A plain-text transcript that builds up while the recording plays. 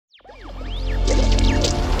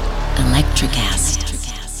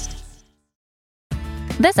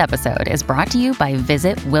This episode is brought to you by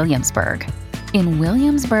Visit Williamsburg. In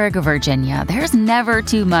Williamsburg, Virginia, there's never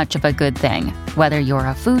too much of a good thing. Whether you're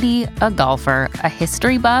a foodie, a golfer, a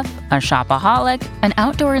history buff, a shopaholic, an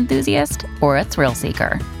outdoor enthusiast, or a thrill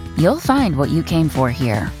seeker, you'll find what you came for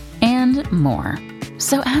here and more.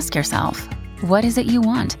 So ask yourself, what is it you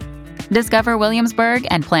want? Discover Williamsburg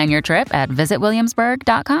and plan your trip at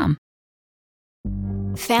visitwilliamsburg.com.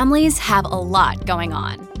 Families have a lot going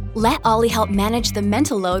on. Let Ollie help manage the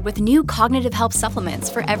mental load with new cognitive help supplements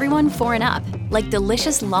for everyone 4 and up, like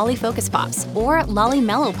delicious Lolly Focus Pops or Lolly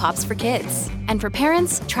Mellow Pops for kids. And for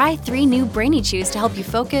parents, try 3 new Brainy Chews to help you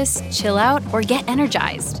focus, chill out, or get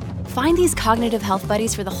energized. Find these cognitive health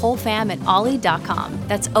buddies for the whole fam at ollie.com.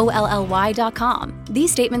 That's OLLY.com.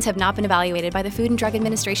 These statements have not been evaluated by the Food and Drug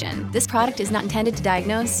Administration. This product is not intended to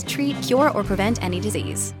diagnose, treat, cure, or prevent any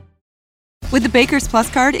disease. With the Baker's Plus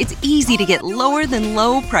card, it's easy to get lower than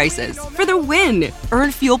low prices for the win.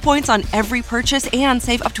 Earn fuel points on every purchase and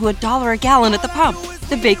save up to $1 a gallon at the pump.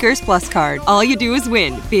 The Baker's Plus card. All you do is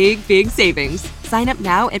win. Big, big savings. Sign up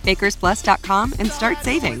now at bakersplus.com and start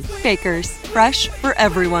saving. Baker's. Fresh for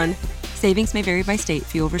everyone. Savings may vary by state.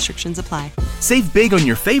 Fuel restrictions apply. Save big on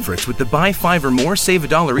your favorites with the Buy 5 or More, Save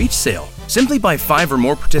 $1 each sale. Simply buy 5 or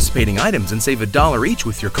more participating items and save $1 each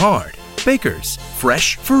with your card. Baker's.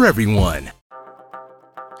 Fresh for everyone.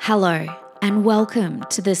 Hello, and welcome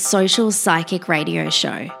to the Social Psychic Radio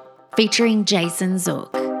Show, featuring Jason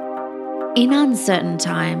Zook. In uncertain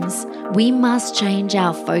times, we must change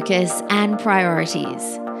our focus and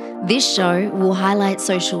priorities. This show will highlight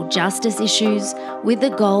social justice issues with the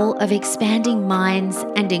goal of expanding minds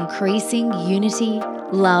and increasing unity,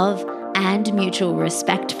 love, and mutual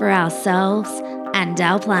respect for ourselves and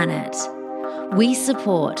our planet. We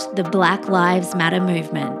support the Black Lives Matter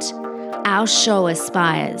movement. Our show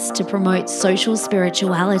aspires to promote social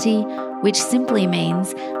spirituality, which simply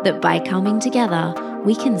means that by coming together,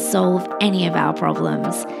 we can solve any of our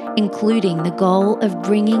problems, including the goal of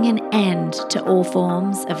bringing an end to all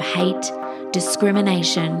forms of hate,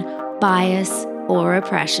 discrimination, bias, or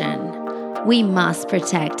oppression. We must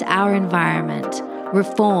protect our environment,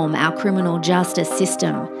 reform our criminal justice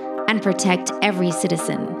system, and protect every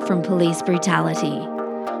citizen from police brutality.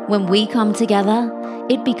 When we come together,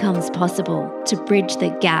 it becomes possible to bridge the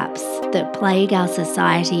gaps that plague our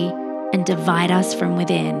society and divide us from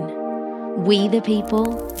within. We the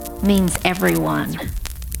people means everyone.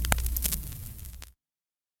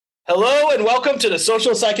 Hello and welcome to the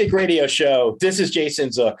Social Psychic Radio Show. This is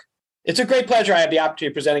Jason Zook. It's a great pleasure I have the opportunity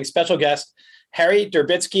of presenting special guests Harry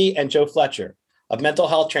Derbitsky and Joe Fletcher of Mental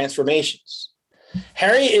Health Transformations.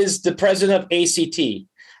 Harry is the president of ACT,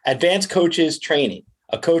 Advanced Coaches Training,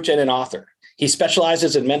 a coach and an author. He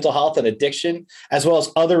specializes in mental health and addiction, as well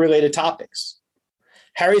as other related topics.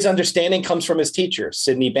 Harry's understanding comes from his teacher,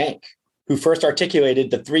 Sydney Bank, who first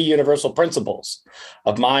articulated the 3 universal principles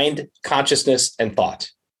of mind, consciousness, and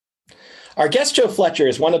thought. Our guest, Joe Fletcher,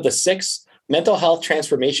 is one of the 6 Mental Health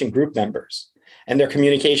Transformation Group members and their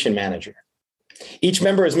communication manager. Each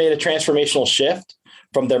member has made a transformational shift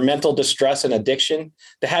from their mental distress and addiction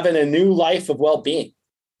to having a new life of well-being.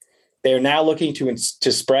 They are now looking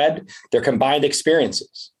to spread their combined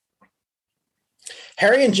experiences.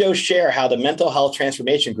 Harry and Joe share how the Mental Health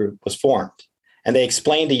Transformation Group was formed, and they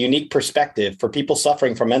explained a unique perspective for people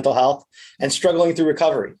suffering from mental health and struggling through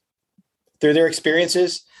recovery. Through their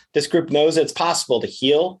experiences, this group knows that it's possible to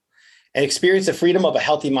heal and experience the freedom of a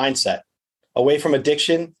healthy mindset, away from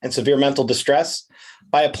addiction and severe mental distress,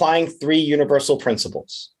 by applying 3 universal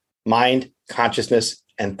principles: mind, consciousness,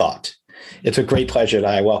 and thought. It's a great pleasure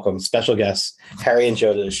that I welcome special guests, Harry and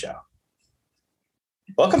Joe, to the show.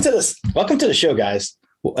 Welcome to the show, guys.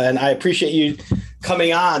 And I appreciate you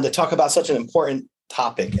coming on to talk about such an important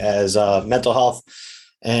topic as mental health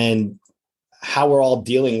and how we're all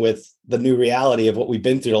dealing with the new reality of what we've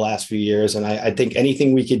been through the last few years. And I think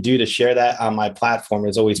anything we could do to share that on my platform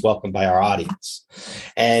is always welcomed by our audience.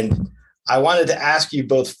 And I wanted to ask you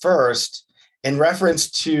both first, in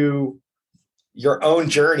reference to your own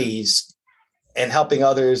journeys and helping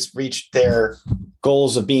others reach their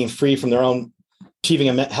goals of being free from their own, achieving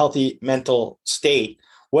a healthy mental state.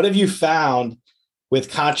 What have you found with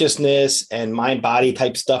consciousness and mind-body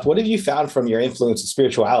type stuff? What have you found from your influence of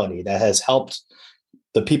spirituality that has helped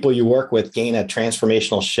the people you work with gain a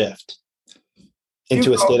transformational shift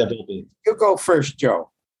into a state of well-being? You go first,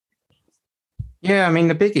 Joe. Yeah, I mean,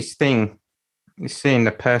 the biggest thing is seeing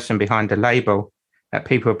the person behind the label, that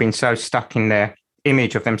people have been so stuck in their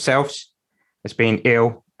image of themselves as being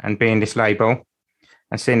ill and being this label,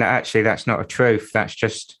 and seeing that actually that's not a truth. That's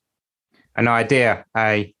just an idea,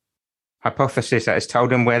 a hypothesis that has told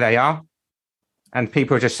them where they are. And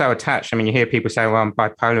people are just so attached. I mean, you hear people say, well, I'm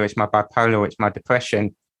bipolar, it's my bipolar, it's my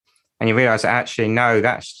depression. And you realize that actually, no,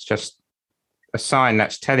 that's just a sign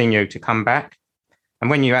that's telling you to come back. And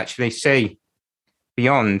when you actually see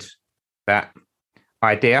beyond that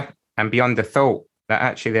idea and beyond the thought that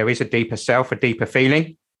actually there is a deeper self, a deeper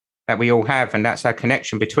feeling that we all have, and that's our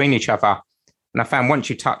connection between each other. And I found once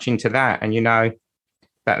you touch into that and you know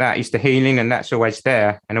that that is the healing and that's always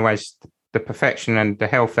there and always the perfection and the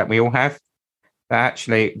health that we all have, that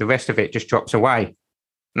actually the rest of it just drops away.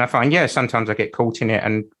 And I find, yeah, sometimes I get caught in it.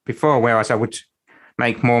 And before, whereas I would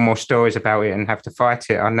make more and more stories about it and have to fight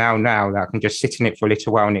it, I now that I can just sit in it for a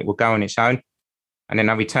little while and it will go on its own. And then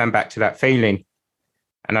I return back to that feeling.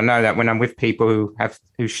 And I know that when I'm with people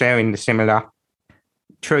who sharing the similar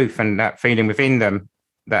truth and that feeling within them,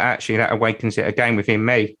 that actually that awakens it again within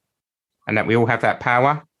me, and that we all have that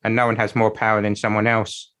power and no one has more power than someone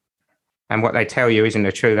else. And what they tell you isn't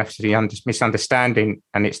the truth. That's the misunderstanding.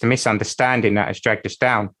 And it's the misunderstanding that has dragged us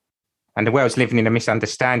down. And the world's living in a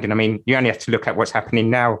misunderstanding. I mean, you only have to look at what's happening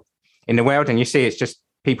now in the world and you see it's just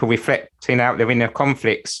people reflecting out their inner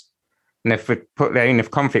conflicts. And they've put their inner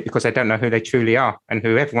conflict because they don't know who they truly are and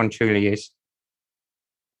who everyone truly is.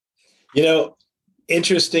 You know,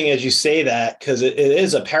 interesting as you say that, because it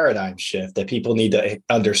is a paradigm shift that people need to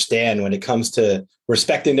understand when it comes to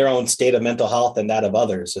respecting their own state of mental health and that of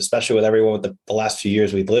others, especially with everyone with the last few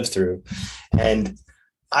years we've lived through. And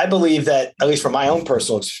I believe that, at least from my own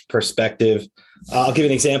personal perspective, I'll give you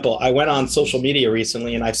an example. I went on social media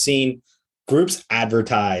recently and I've seen groups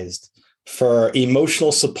advertised for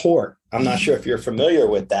emotional support. I'm not sure if you're familiar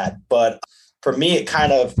with that, but for me, it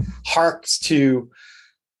kind of harks to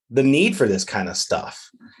the need for this kind of stuff.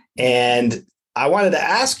 And I wanted to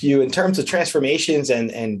ask you, in terms of transformations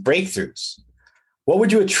and breakthroughs, what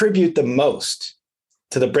would you attribute the most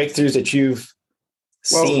to the breakthroughs that you've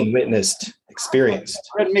seen, witnessed, experienced?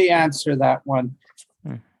 Let me answer that one.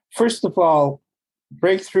 First of all,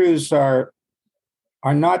 breakthroughs are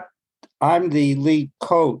not, I'm the lead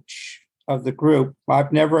coach of the group.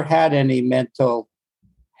 I've never had any mental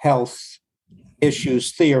health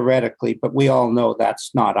issues theoretically, but we all know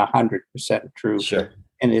that's not 100% true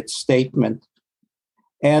in its statement.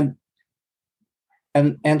 And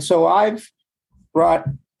so I've brought,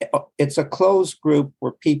 it's a closed group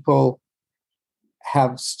where people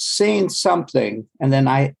have seen something and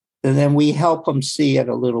then we help them see it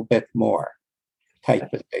a little bit more,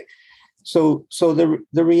 type of thing. So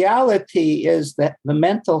the reality is that the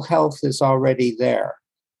mental health is already there.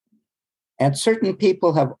 And certain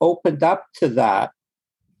people have opened up to that,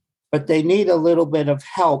 but they need a little bit of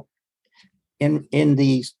help in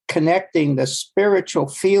the connecting the spiritual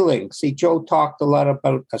feeling. See, Joe talked a lot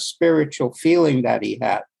about a spiritual feeling that he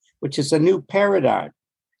had, which is a new paradigm,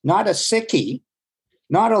 not a sickie,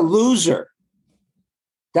 not a loser.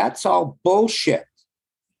 That's all bullshit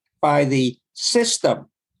by the system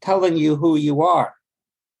telling you who you are.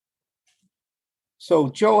 So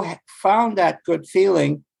Joe found that good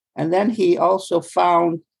feeling, and then he also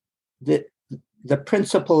found the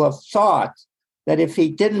principle of thought, that if he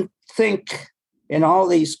didn't think in all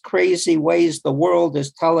these crazy ways the world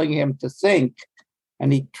is telling him to think,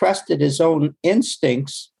 and he trusted his own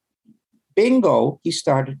instincts, bingo, he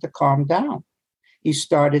started to calm down. He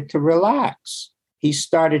started to relax. He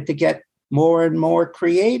started to get more and more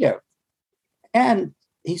creative. And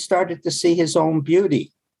he started to see his own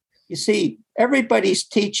beauty. You see, everybody's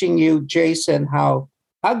teaching you, Jason, how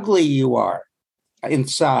ugly you are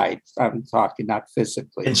inside. I'm talking not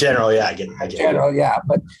physically. In general, yeah, I get it. In general, yeah,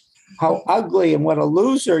 but how ugly and what a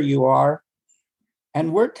loser you are.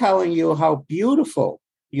 And we're telling you how beautiful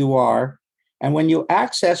you are. And when you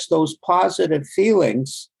access those positive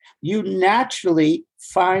feelings, you naturally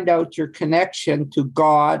find out your connection to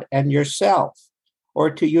God and yourself,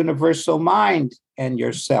 or to universal mind and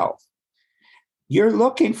yourself. You're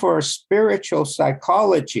looking for a spiritual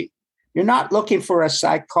psychology. You're not looking for a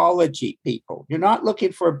psychology, people. You're not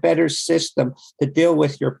looking for a better system to deal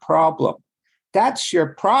with your problem. That's your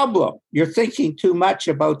problem. You're thinking too much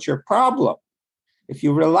about your problem. If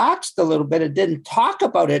you relaxed a little bit and didn't talk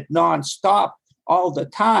about it nonstop all the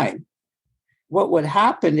time, what would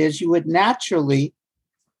happen is you would naturally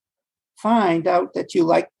find out that you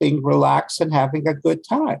like being relaxed and having a good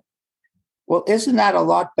time. Well, isn't that a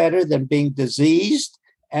lot better than being diseased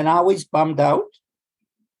and always bummed out?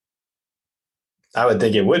 I would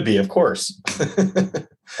think it would be, of course.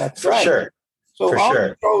 That's For right. sure. So For all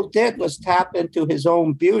sure. Joe did was tap into his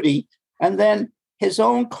own beauty, and then his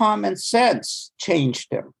own common sense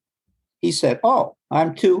changed him. He said, oh,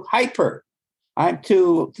 I'm too hyper. I'm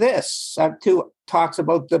too this. I'm too talks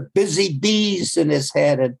about the busy bees in his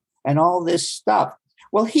head and all this stuff.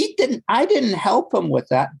 Well, I didn't help him with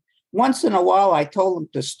that. Once in a while, I told him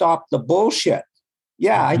to stop the bullshit.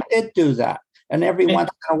 Yeah, I did do that. And every once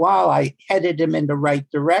in a while, I headed him in the right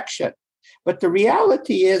direction. But the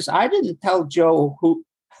reality is, I didn't tell Joe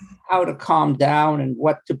how to calm down and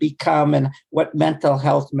what to become and what mental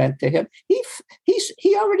health meant to him.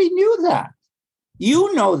 He already knew that.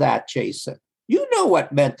 You know that, Jason. You know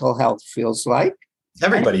what mental health feels like.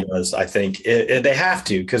 Everybody does, I think. They have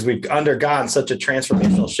to, because we've undergone such a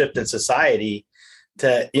transformational shift in society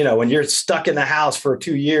to, when you're stuck in the house for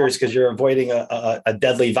 2 years because you're avoiding a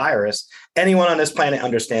deadly virus, anyone on this planet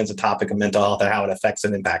understands the topic of mental health and how it affects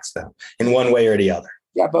and impacts them in one way or the other.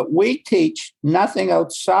 Yeah, but we teach nothing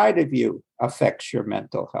outside of you affects your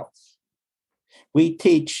mental health. We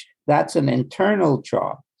teach that's an internal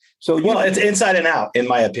job. So it's inside and out, in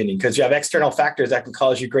my opinion, because you have external factors that can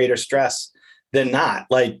cause you greater stress than not.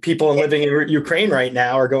 Like people living in Ukraine right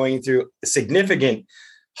now are going through significant,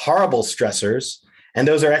 horrible stressors. And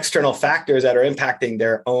those are external factors that are impacting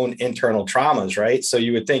their own internal traumas, right? So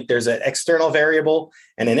you would think there's an external variable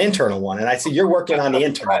and an internal one. And I see you're working on the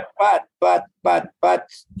internal. But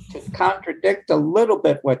to contradict a little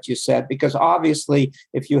bit what you said, because obviously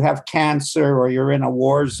if you have cancer or you're in a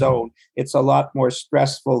war zone, it's a lot more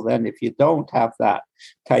stressful than if you don't have that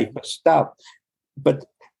type of stuff. But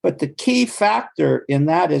the key factor in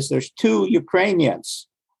that is there's 2 Ukrainians.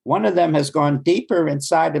 One of them has gone deeper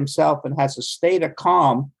inside himself and has a state of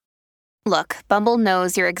calm. Look, Bumble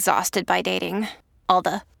knows you're exhausted by dating. All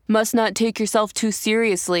the must not take yourself too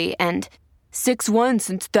seriously and 6'1"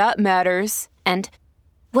 since that matters. And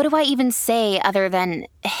what do I even say other than,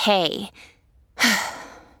 hey?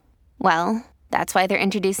 Well, that's why they're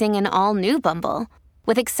introducing an all-new Bumble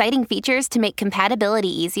with exciting features to make compatibility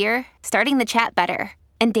easier, starting the chat better,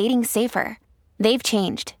 and dating safer. They've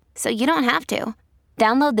changed, so you don't have to.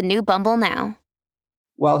 Download the new Bumble now.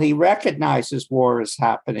 Well, he recognizes war is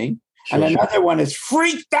happening. Sure, and another one is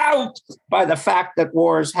freaked out by the fact that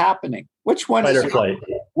war is happening. Which one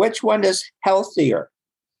is healthier?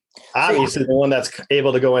 Obviously, the one that's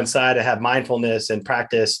able to go inside and have mindfulness and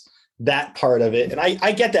practice that part of it. And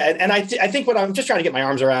I get that. And I think what I'm just trying to get my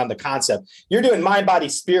arms around the concept. You're doing mind, body,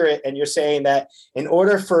 spirit, and you're saying that in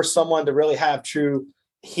order for someone to really have true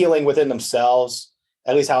healing within themselves,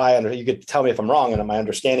 at least how I understand, you could tell me if I'm wrong in my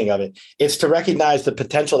understanding of it, it's to recognize the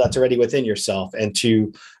potential that's already within yourself and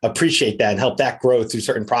to appreciate that and help that grow through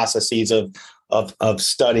certain processes of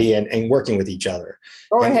study and working with each other.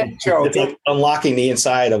 Go ahead, Joe. It's like unlocking the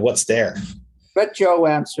inside of what's there. Let Joe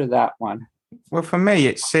answer that one. Well, for me,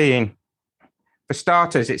 it's seeing, for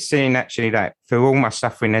starters, it's seeing actually that through all my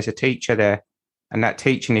suffering, there's a teacher there. And that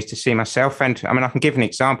teaching is to see myself. And I mean, I can give an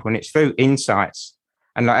example, and it's through insights.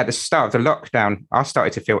 And like at the start of the lockdown, I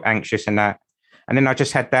started to feel anxious and that. And then I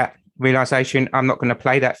just had that realization, I'm not going to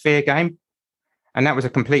play that fear game. And that was a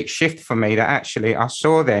complete shift for me, that actually I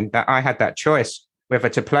saw then that I had that choice, whether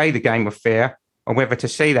to play the game of fear or whether to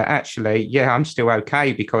see that actually, yeah, I'm still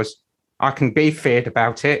okay because I can be feared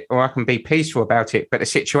about it or I can be peaceful about it, but the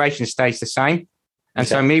situation stays the same. And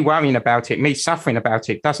so me worrying about it, me suffering about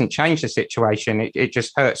it doesn't change the situation. It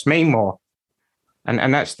just hurts me more.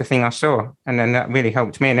 And that's the thing I saw. And then that really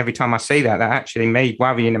helped me. And every time I see that actually me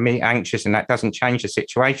worrying and me anxious and that doesn't change the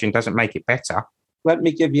situation, doesn't make it better. Let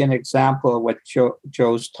me give you an example of what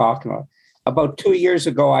Joe's talking about. About 2 years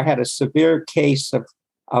ago, I had a severe case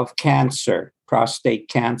of cancer, prostate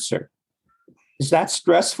cancer. Is that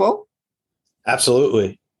stressful?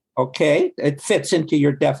 Absolutely. Okay. It fits into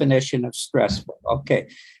your definition of stressful. Okay.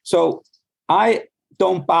 So I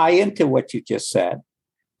don't buy into what you just said.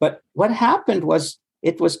 But what happened was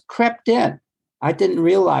it was crept in. I didn't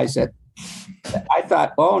realize it. I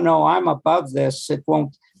thought, oh, no, I'm above this. It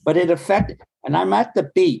won't. But it affected. And I'm at the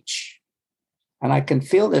beach and I can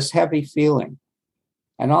feel this heavy feeling.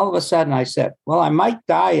 And all of a sudden I said, well, I might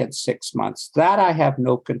die in 6 months. That I have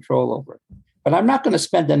no control over. But I'm not going to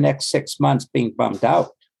spend the next 6 months being bummed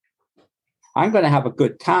out. I'm going to have a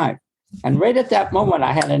good time. And right at that moment,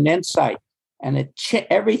 I had an insight and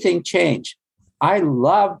everything changed. I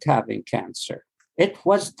loved having cancer. It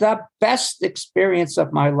was the best experience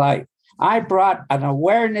of my life. I brought an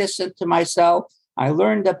awareness into myself. I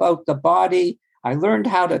learned about the body. I learned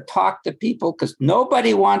how to talk to people because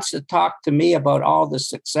nobody wants to talk to me about all the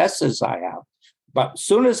successes I have. But as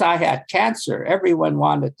soon as I had cancer, everyone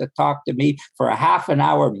wanted to talk to me for a half an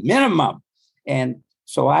hour minimum. And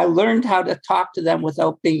so I learned how to talk to them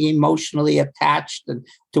without being emotionally attached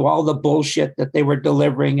to all the bullshit that they were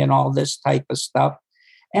delivering and all this type of stuff.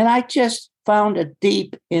 And I just found a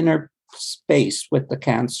deep inner space with the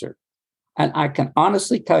cancer. And I can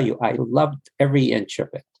honestly tell you, I loved every inch of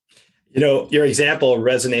it. Your example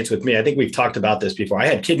resonates with me. I think we've talked about this before. I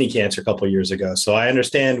had kidney cancer a couple of years ago, so I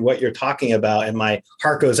understand what you're talking about, and my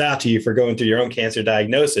heart goes out to you for going through your own cancer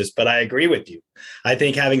diagnosis. But I agree with you. I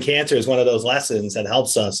think having cancer is one of those lessons that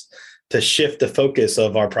helps us to shift the focus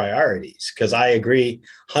of our priorities, because I agree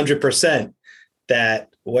 100%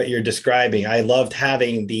 that what you're describing, I loved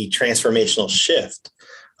having the transformational shift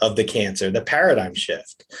of the cancer, the paradigm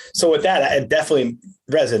shift. So with that, it definitely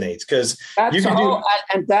resonates, because you can do,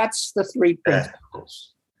 and that's the three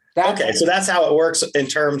principles. Okay, so that's how it works in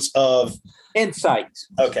terms of insight.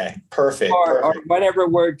 Okay, perfect. Or whatever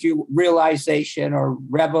word you, realization or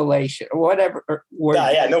revelation or whatever word.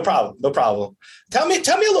 Yeah, no problem. Tell me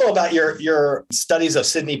a little about your studies of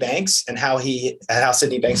Sydney Banks and how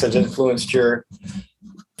Sydney Banks has influenced your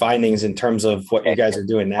findings in terms of what you guys are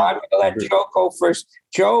doing now. I'm going to let Joe go first.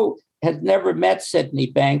 Joe had never met Sydney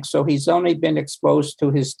Banks, so he's only been exposed to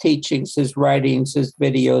his teachings, his writings, his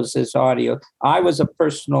videos, his audio. I was a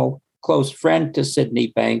personal close friend to Sydney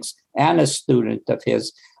Banks and a student of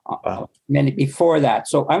his many before that.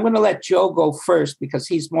 So I'm going to let Joe go first because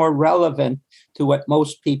he's more relevant to what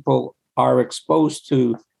most people are exposed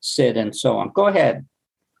to, Sid, and so on. Go ahead.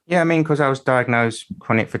 Yeah, I mean, because I was diagnosed with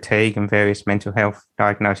chronic fatigue and various mental health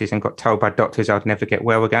diagnoses and got told by doctors I'd never get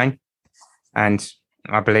well again. And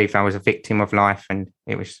I believed I was a victim of life and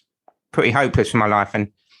it was pretty hopeless for my life.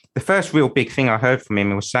 And the first real big thing I heard from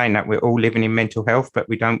him was saying that we're all living in mental health, but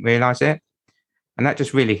we don't realize it. And that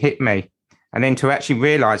just really hit me. And then to actually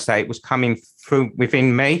realize that it was coming through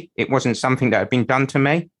within me, it wasn't something that had been done to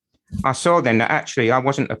me. I saw then that actually I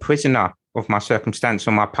wasn't a prisoner of my circumstance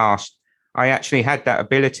or my past. I actually had that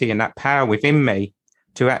ability and that power within me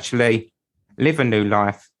to actually live a new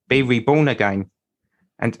life, be reborn again.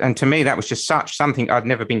 And to me, that was just something I'd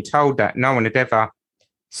never been told, that no one had ever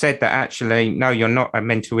said that actually, no, you're not a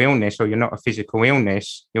mental illness or you're not a physical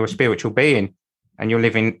illness. You're a spiritual being and you're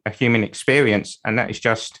living a human experience. And that is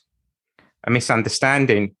just a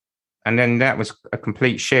misunderstanding. And then that was a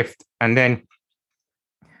complete shift. And then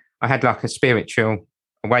I had like a spiritual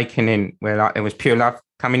awakening where like there was pure love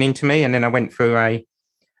coming into me. And then I went through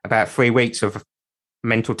about 3 weeks of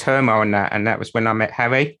mental turmoil and that was when I met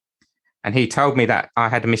Harry. And he told me that I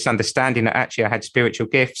had a misunderstanding that actually I had spiritual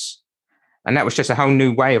gifts. And that was just a whole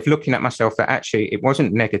new way of looking at myself, that actually it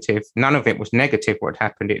wasn't negative. None of it was negative what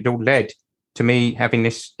happened. It all led to me having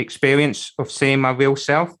this experience of seeing my real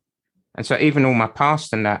self. And so even all my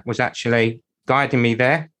past and that was actually guiding me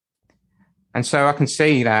there. And so I can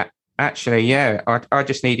see that actually, yeah, I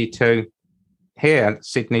just needed to hear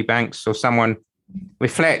Sydney Banks or someone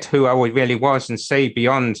reflect who I really was and see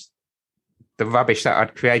beyond the rubbish that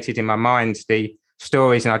I'd created in my mind, the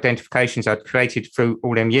stories and identifications I'd created through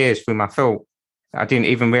all them years through my thought that I didn't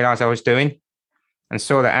even realize I was doing, and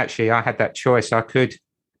saw that actually I had that choice. I could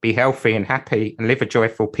be healthy and happy and live a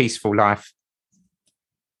joyful, peaceful life.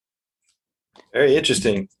 Very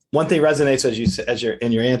interesting. One thing resonates as you're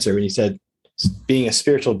in your answer when you said being a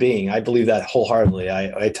spiritual being. I believe that wholeheartedly.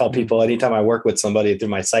 I tell people anytime I work with somebody through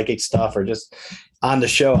my psychic stuff or just on the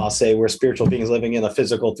show, I'll say we're spiritual beings living in a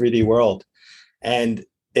physical 3D world. And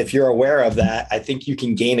if you're aware of that, I think you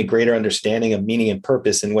can gain a greater understanding of meaning and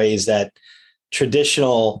purpose in ways that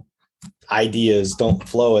traditional ideas don't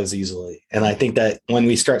flow as easily. And I think that when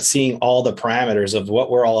we start seeing all the parameters of what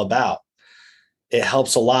we're all about, it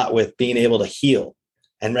helps a lot with being able to heal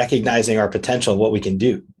and recognizing our potential of what we can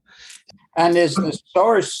do. And is the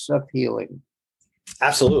source of healing.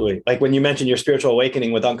 Absolutely. Like when you mentioned your spiritual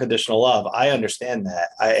awakening with unconditional love, I understand that.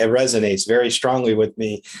 It resonates very strongly with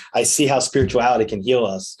me. I see how spirituality can heal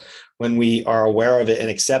us when we are aware of it and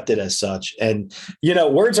accept it as such. And,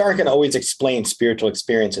 words aren't going to always explain spiritual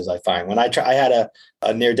experiences, I find. When I had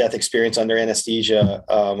a near-death experience under anesthesia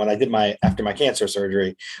when I did after my cancer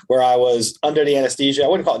surgery, where I was under the anesthesia. I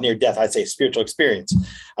wouldn't call it near-death. I'd say spiritual experience.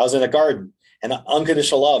 I was in a garden and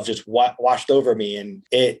unconditional love just washed over me, and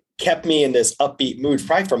it kept me in this upbeat mood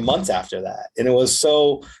probably for months after that. And it was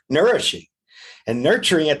so nourishing and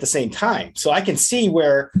nurturing at the same time. So I can see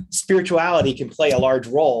where spirituality can play a large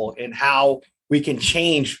role in how we can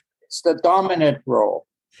change. It's the dominant role.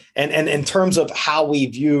 And in terms of how we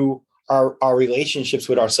view our relationships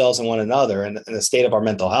with ourselves and one another and the state of our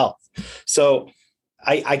mental health. So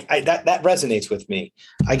that resonates with me.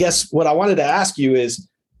 I guess what I wanted to ask you is,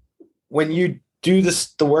 when you do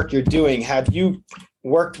the work you're doing, have you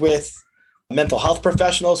worked with mental health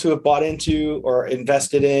professionals who have bought into or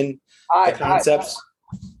invested in the concepts?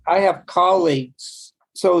 I have colleagues.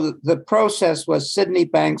 So the process was Sydney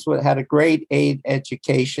Banks had a grade 8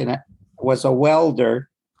 education, was a welder,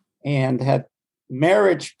 and had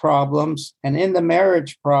marriage problems. And in the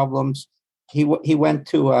marriage problems, he went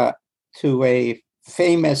to a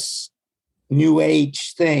famous New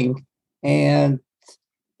Age thing, and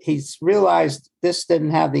he's realized this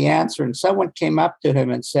didn't have the answer. And someone came up to him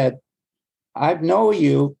and said, "I know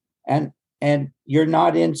you, and you're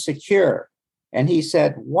not insecure." And he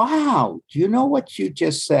said, "Wow, do you know what you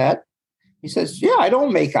just said?" He says, "Yeah, I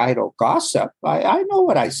don't make idle gossip. I know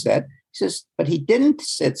what I said." He says, but he didn't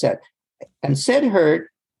said. And Sid heard,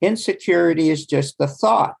 insecurity is just a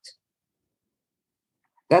thought.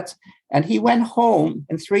 And he went home,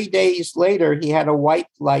 and 3 days later, he had a white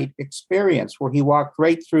light experience where he walked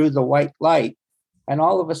right through the white light. And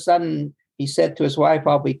all of a sudden, he said to his wife,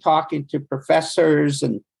 "I'll be talking to professors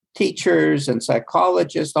and teachers and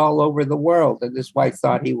psychologists all over the world." And his wife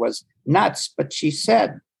thought he was nuts, but she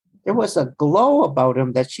said there was a glow about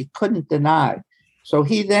him that she couldn't deny. So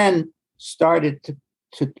he then started to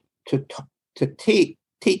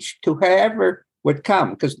teach to whoever would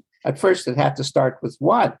come, because at first it had to start with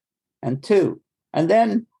 1 and 2. And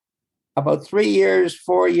then about 3 years,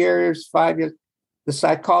 4 years, 5 years, the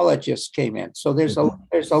psychologists came in. So there's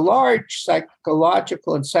a large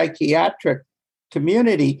psychological and psychiatric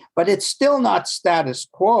community, but it's still not status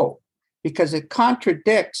quo, because it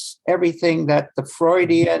contradicts everything that the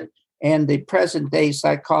Freudian and the present day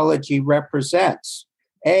psychology represents.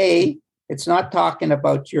 A, it's not talking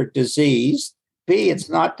about your disease. B, it's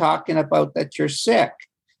not talking about that you're sick.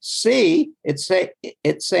 C, it's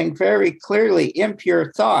saying very clearly,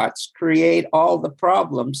 impure thoughts create all the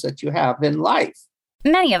problems that you have in life.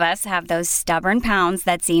 Many of us have those stubborn pounds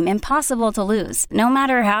that seem impossible to lose, no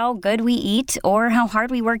matter how good we eat or how hard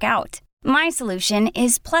we work out. My solution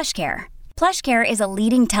is PlushCare. PlushCare is a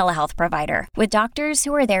leading telehealth provider with doctors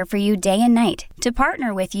who are there for you day and night to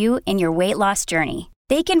partner with you in your weight loss journey.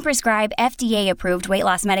 They can prescribe FDA-approved weight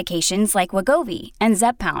loss medications like Wegovy and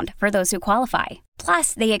Zepbound for those who qualify.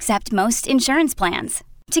 Plus, they accept most insurance plans.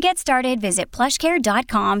 To get started, visit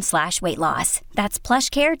plushcare.com/weightloss. That's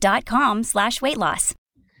plushcare.com/weightloss.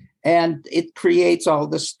 And it creates all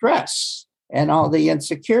the stress and all the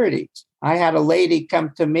insecurities. I had a lady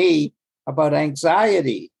come to me about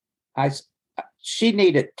anxiety. She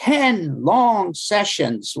needed 10 long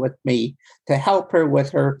sessions with me to help her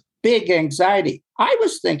with her big anxiety. I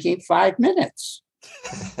was thinking 5 minutes.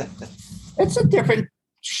 It's a different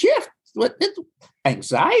shift.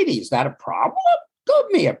 Anxiety, is that a problem?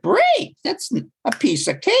 Give me a break. That's a piece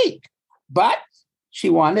of cake. But she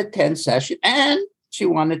wanted 10 sessions, and she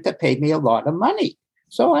wanted to pay me a lot of money.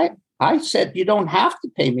 So I said, "You don't have to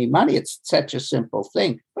pay me money. It's such a simple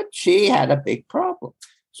thing." But she had a big problem.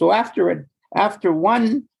 So after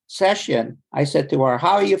one session, I said to her,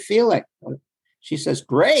 "How are you feeling?" She says,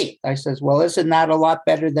 "Great." I says, "Well, isn't that a lot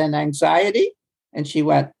better than anxiety?" And she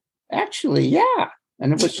went, "Actually, yeah."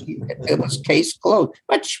 And it was case closed.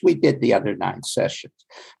 But we did the other 9 sessions.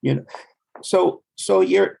 So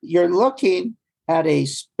you're looking at a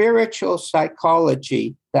spiritual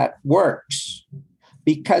psychology that works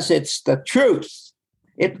because it's the truth.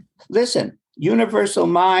 Listen, universal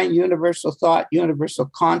mind, universal thought, universal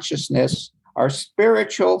consciousness are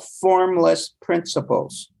spiritual, formless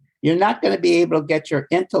principles. You're not going to be able to get your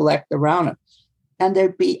intellect around them. And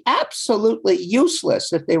they'd be absolutely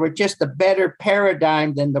useless if they were just a better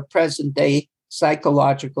paradigm than the present day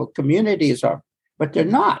psychological communities are. But they're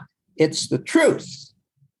not. It's the truth.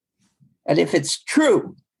 And if it's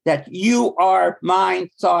true that you are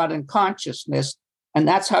mind, thought, and consciousness, and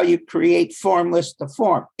that's how you create formless to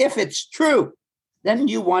form. If it's true, then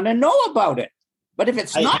you want to know about it. But if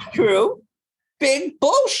it's not true, big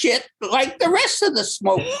bullshit like the rest of the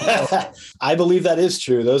smoke. I believe that is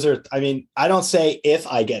true. I don't say if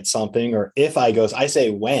I get something or if I go, I say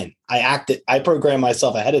when. I program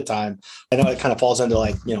myself ahead of time. I know it kind of falls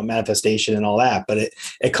into manifestation and all that, but it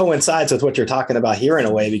coincides with what you're talking about here in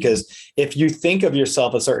a way, because if you think of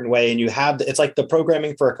yourself a certain way and you have, it's like the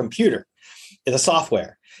programming for a computer, it's a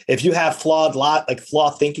software. If you have flawed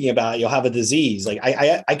thinking about it, you'll have a disease.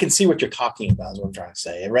 I can see what you're talking about is what I'm trying to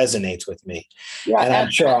say. It resonates with me. Yeah, and I'm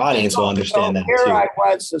sure our audience will understand that here too. I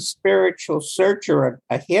was a spiritual searcher,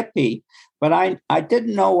 a hippie, but I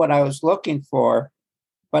didn't know what I was looking for,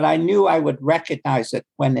 but I knew I would recognize it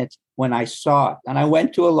when I saw it. And I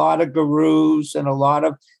went to a lot of gurus and a lot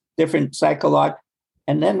of different psychologists.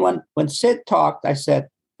 And then when Sid talked, I said,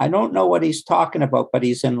 I don't know what he's talking about, but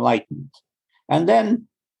he's enlightened. And then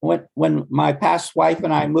when my past wife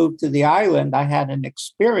and I moved to the island, I had an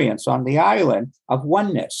experience on the island of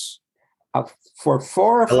oneness for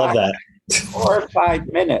 4 or 5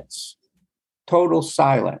 minutes, total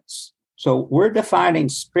silence. So we're defining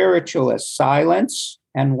spiritual as silence,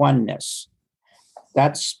 and oneness.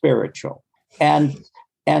 That's spiritual and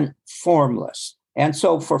formless. And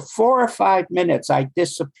so for 4 or 5 minutes, I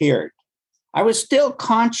disappeared. I was still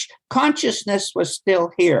consciousness was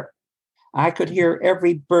still here. I could hear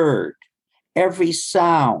every bird, every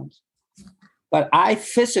sound, but I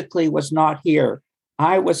physically was not here.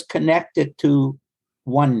 I was connected to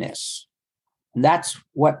oneness. And that's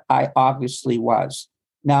what I obviously was.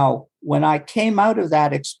 Now, when I came out of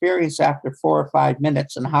that experience after 4 or 5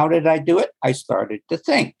 minutes, and how did I do it? I started to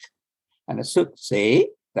think. And see,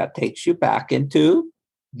 that takes you back into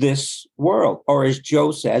this world, or as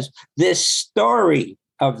Joe says, this story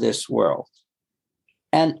of this world.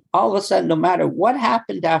 And all of a sudden, no matter what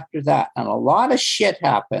happened after that, and a lot of shit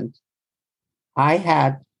happened, I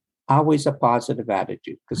had always a positive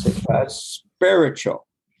attitude because it was spiritual.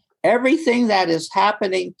 Everything that is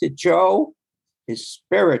happening to Joe is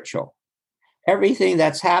spiritual. Everything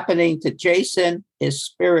that's happening to Jason is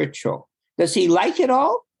spiritual. Does he like it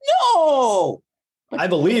all? No. I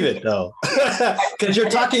believe it though, because you're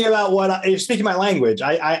talking about you're speaking my language.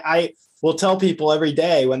 I will tell people every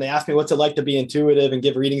day when they ask me what's it like to be intuitive and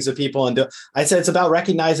give readings to people, I said it's about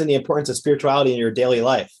recognizing the importance of spirituality in your daily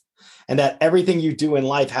life, and that everything you do in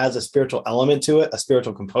life has a spiritual element to it, a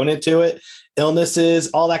spiritual component to it. Illnesses,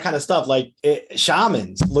 all that kind of stuff. Like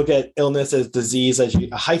shamans look at illness as disease, as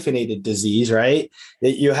a hyphenated disease, right?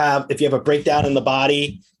 That if you have a breakdown in the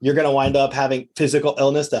body, you're going to wind up having physical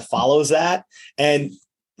illness that follows that. And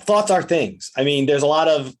thoughts are things. I mean, there's a lot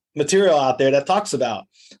of material out there that talks about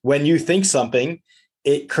when you think something,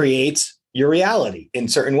 it creates your reality in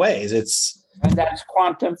certain ways. And that's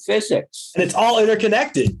quantum physics. And it's all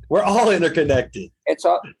interconnected. We're all interconnected.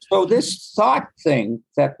 So this thought thing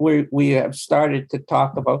that we have started to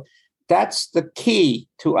talk about, that's the key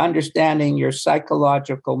to understanding your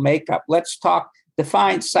psychological makeup. Let's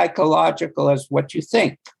define psychological as what you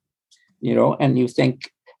think, and you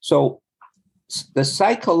think. So the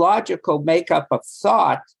psychological makeup of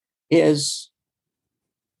thought is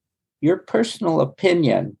your personal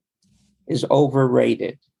opinion is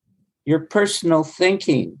overrated. Your personal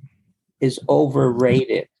thinking is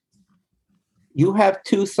overrated. You have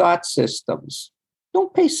 2 thought systems.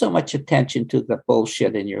 Don't pay so much attention to the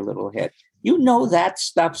bullshit in your little head. You know that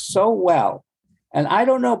stuff so well. And I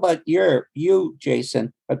don't know about you,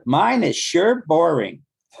 Jason, but mine is sure boring.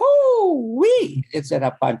 Hoo-wee! It's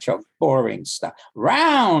a bunch of boring stuff.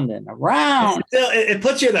 Round and around. It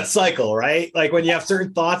puts you in a cycle, right? Like when you have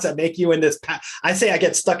certain thoughts that make you in this I say I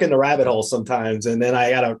get stuck in the rabbit hole sometimes, and then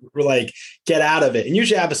I gotta get out of it. And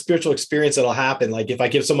usually I have a spiritual experience that'll happen. Like if I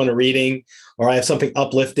give someone a reading or I have something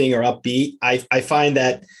uplifting or upbeat, I find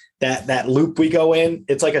that loop we go in,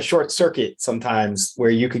 it's like a short circuit sometimes where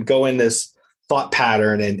you can go in this thought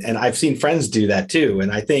pattern. And I've seen friends do that too.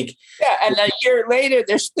 And I think. Yeah. And a year later,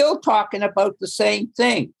 they're still talking about the same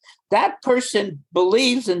thing. That person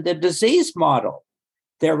believes in the disease model.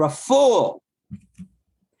 They're a fool.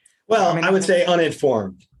 Well, I would say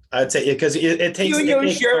uninformed. I'd say because it takes. You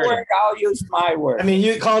use your word, I'll use my word. I mean,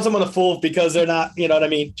 you call someone a fool because they're not, you know what I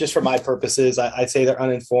mean? Just for my purposes, I'd say they're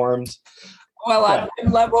uninformed. Well, at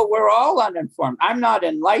one level, we're all uninformed. I'm not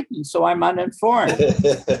enlightened, so I'm uninformed.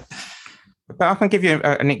 But I can give you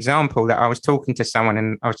an example that I was talking to someone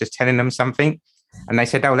and I was just telling them something and they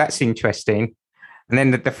said, oh, that's interesting. And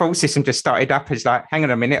then the thought system just started up as like, hang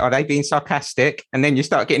on a minute, are they being sarcastic? And then you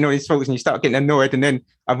start getting all these thoughts and you start getting annoyed. And then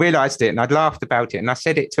I realized it and I'd laughed about it and I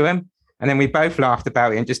said it to him. And then we both laughed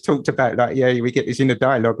about it and just talked about like, yeah, we get this inner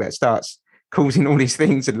dialogue that starts causing all these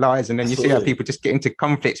things and lies. And then you see how people just get into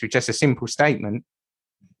conflicts with just a simple statement.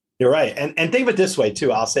 You're right. And think of it this way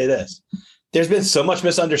too. I'll say this. There's been so much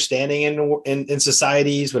misunderstanding in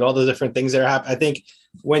societies with all the different things that are happening. I think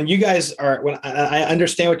when I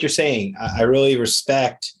understand what you're saying, I really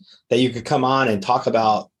respect that you could come on and talk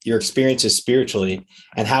about your experiences spiritually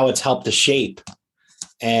and how it's helped to shape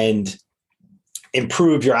and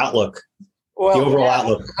improve your outlook, the overall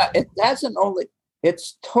outlook.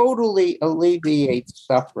 It's totally alleviates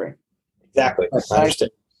suffering. Exactly. I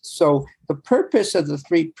understand. So the purpose of the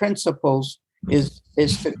 3 principles is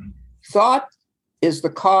to thought is the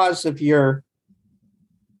cause of your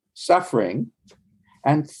suffering,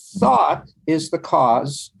 and thought is the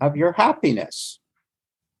cause of your happiness.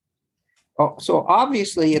 So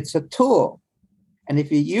obviously it's a tool. And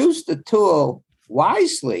if you use the tool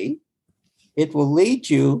wisely, it will lead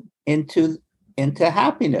you into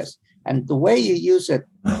happiness. And the way you use it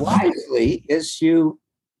wisely is you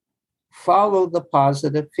follow the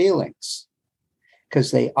positive feelings, because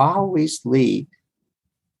they always lead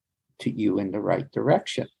to you in the right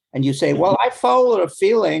direction. And you say, well, I followed a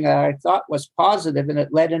feeling that I thought was positive and it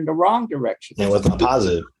led in the wrong direction. It was not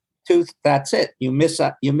positive. That's it. You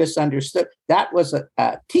misunderstood. That was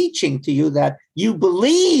a teaching to you that you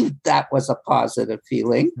believed that was a positive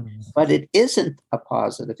feeling, but it isn't a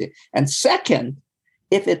positive feeling. And second,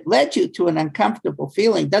 if it led you to an uncomfortable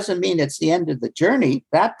feeling, doesn't mean it's the end of the journey.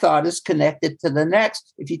 That thought is connected to the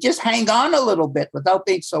next. If you just hang on a little bit without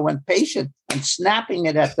being so impatient and snapping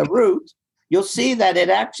it at the root, you'll see that it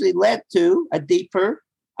actually led to a deeper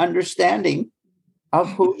understanding of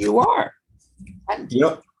who you are. And you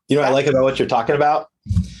know what I like about what you're talking about?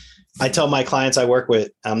 I tell my clients I work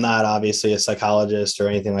with, I'm not obviously a psychologist or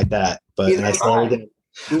anything like that, but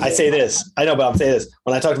I say this. I know, but I'm saying this.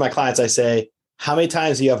 When I talk to my clients, I say, how many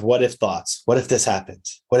times do you have what if thoughts? What if this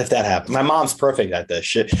happens? What if that happens? My mom's perfect at this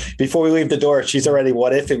shit. Before we leave the door, she's already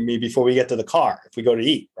what ifing me before we get to the car, if we go to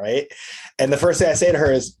eat, right? And the first thing I say to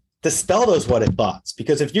her is, dispel those what if thoughts.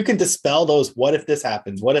 Because if you can dispel those what if this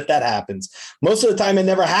happens, what if that happens, most of the time it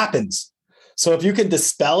never happens. So if you can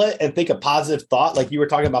dispel it and think a positive thought, like you were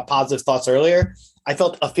talking about positive thoughts earlier, I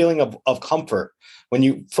felt a feeling of comfort. When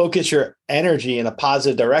you focus your energy in a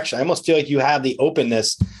positive direction, I almost feel like you have the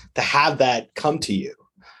openness to have that come to you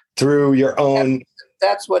through your own.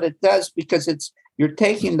 That's what it does, because you're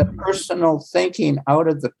taking the personal thinking out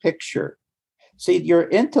of the picture. See, your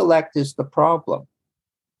intellect is the problem.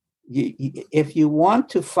 If you want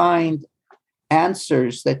to find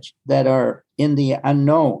answers that are in the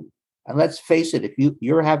unknown, and let's face it, if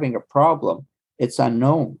you're having a problem, it's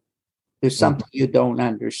unknown. There's something you don't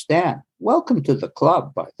understand. Welcome to the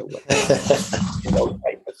club, by the way.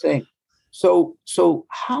 Type of thing. So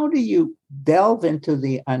how do you delve into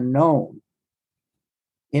the unknown?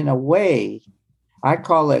 In a way, I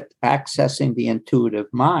call it accessing the intuitive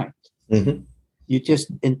mind. Mm-hmm. You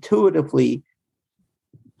just intuitively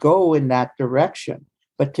go in that direction.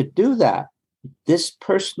 But to do that, this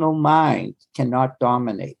personal mind cannot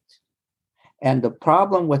dominate. And the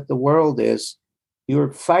problem with the world is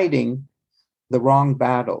you're fighting the wrong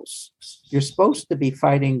battles. You're supposed to be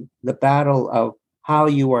fighting the battle of how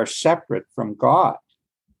you are separate from God,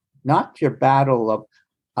 not your battle of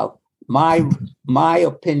my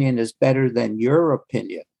opinion is better than your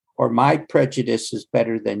opinion, or my prejudice is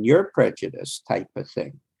better than your prejudice type of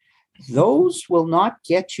thing. Those will not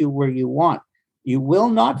get you where you want. You will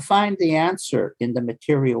not find the answer in the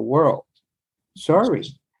material world. Sorry,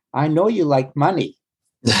 I know you like money,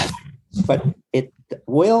 but it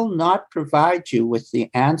will not provide you with the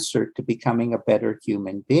answer to becoming a better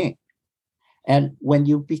human being. And when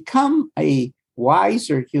you become a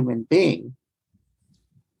wiser human being,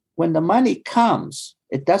 when the money comes,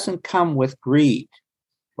 it doesn't come with greed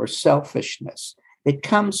or selfishness. It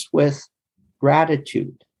comes with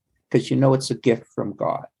gratitude, because you know it's a gift from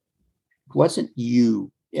God. It wasn't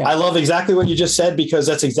you. Yeah. I love exactly what you just said, because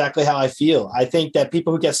that's exactly how I feel. I think that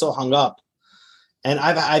people who get so hung up, and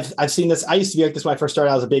I've seen this. I used to be like this when I first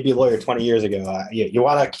started out as a baby lawyer 20 years ago. You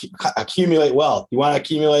want to accumulate wealth. You want to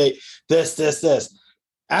accumulate this.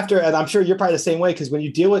 After, and I'm sure you're probably the same way, because when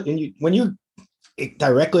you deal with, when you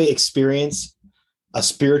directly experience a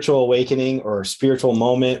spiritual awakening or a spiritual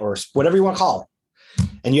moment or whatever you want to call it,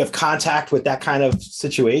 and you have contact with that kind of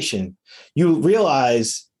situation, you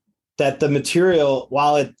realize that the material,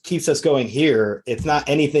 while it keeps us going here, it's not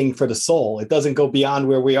anything for the soul. It doesn't go beyond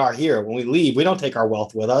where we are here. When we leave, we don't take our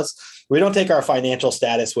wealth with us. We don't take our financial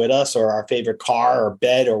status with us, or our favorite car or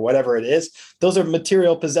bed or whatever it is. Those are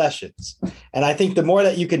material possessions. And I think the more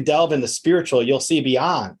that you can delve into spiritual, you'll see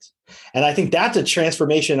beyond. And I think that's a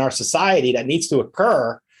transformation in our society that needs to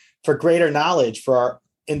occur for greater knowledge, for our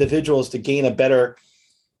individuals to gain a better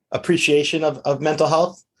appreciation of mental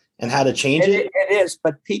health and how to change it. It is,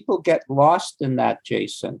 but people get lost in that,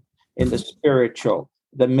 Jason, in the spiritual,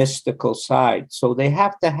 the mystical side. So they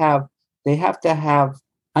have to have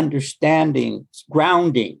understanding,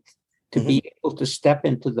 grounding to be able to step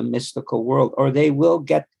into the mystical world, or they will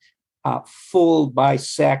get fooled by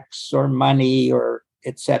sex or money or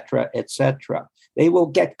et cetera, et cetera. They will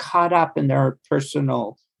get caught up in their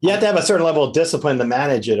personal. You have to have a certain level of discipline to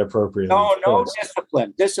manage it appropriately. No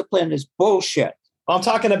discipline. Discipline is bullshit. I'm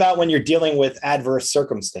talking about when you're dealing with adverse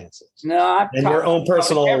circumstances. No, and your own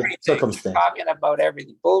personal circumstances. I'm talking about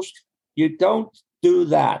everything. Bullshit. You don't do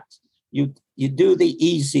that. You do the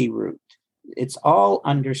easy route. It's all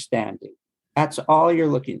understanding. That's all you're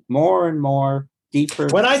looking more and more deeper.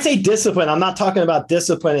 When I say discipline, I'm not talking about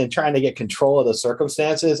discipline and trying to get control of the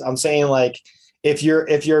circumstances. I'm saying, like, if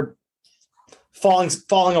you're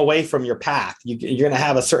falling away from your path, you're going to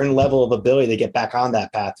have a certain level of ability to get back on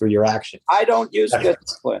that path through your actions. I don't use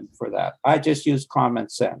discipline for that. I just use common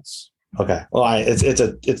sense. Okay. Well, let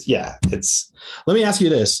me ask you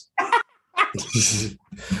this.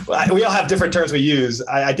 Well, we all have different terms we use.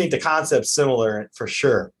 I think the concept's similar for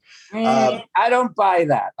sure. I don't buy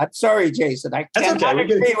that. I'm sorry, Jason. I cannot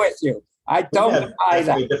agree with you. I don't buy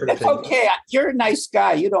that. It's okay. You're a nice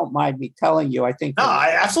guy. You don't mind me telling you. I think. No,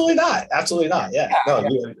 absolutely not. Absolutely not. Yeah.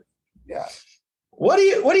 Yeah. What do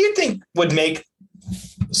you think would make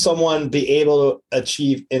someone be able to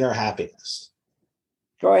achieve inner happiness?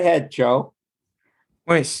 Go ahead, Joe.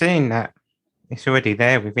 Well, it's seeing that it's already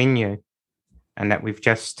there within you, and that we've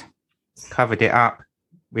just covered it up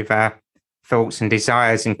with our thoughts and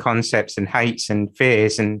desires and concepts and hates and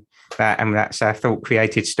fears, and that's our thought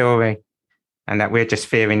created story, and that we're just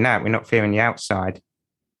fearing that. We're not fearing the outside.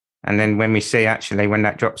 And then when we see, actually, when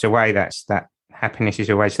that drops away, that happiness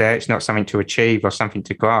is always there. It's not something to achieve or something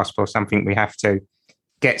to grasp or something we have to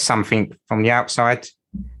get something from the outside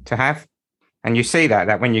to have. And you see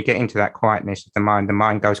that when you get into that quietness of the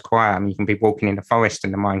mind goes quiet. I mean, you can be walking in the forest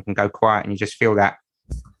and the mind can go quiet, and you just feel that.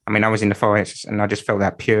 I mean, I was in the forest and I just felt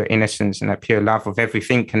that pure innocence and that pure love of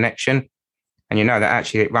everything, connection. And you know that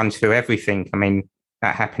actually it runs through everything. I mean,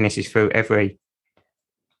 that happiness is through every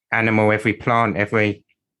animal, every plant, every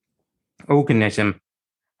organism.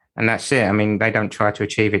 And that's it. I mean, they don't try to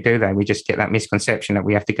achieve it, do they? We just get that misconception that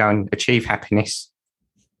we have to go and achieve happiness.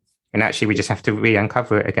 And actually, we just have to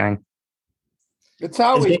re-uncover it again. It's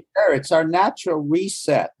always there. It's our natural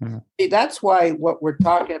reset. Mm-hmm. See, that's why what we're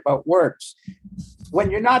talking about works.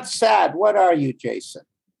 When you're not sad, what are you, Jason?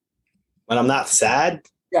 When I'm not sad?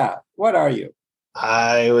 Yeah. What are you?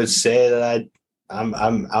 I would say that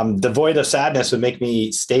I'm devoid of sadness. Would make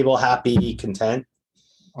me stable, happy, content,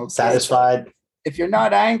 satisfied. If you're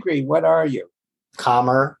not angry, what are you?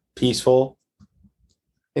 Calmer, peaceful.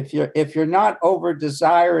 If you're not over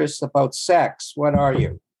desirous about sex, what are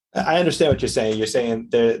you? I understand what you're saying. You're saying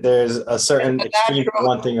there's a certain extreme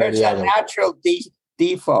one thing or the other. There's a natural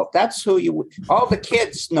default. That's who you. All the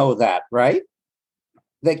kids know that, right?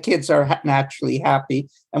 The kids are naturally happy,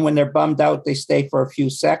 and when they're bummed out, they stay for a few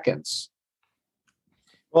seconds.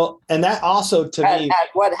 Well, and that also to me. And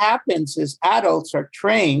what happens is adults are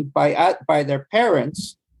trained by their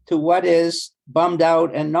parents to what is bummed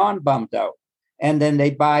out and non-bummed out, and then they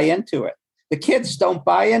buy into it. The kids don't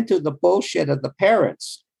buy into the bullshit of the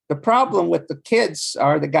parents. The problem with the kids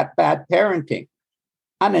are they got bad parenting,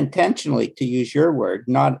 unintentionally, to use your word,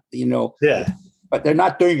 not, but they're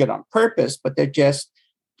not doing it on purpose, but they're just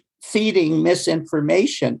feeding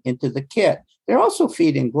misinformation into the kid. They're also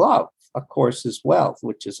feeding love, of course, as well,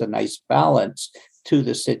 which is a nice balance to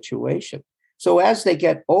the situation. So as they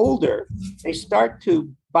get older, they start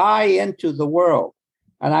to buy into the world.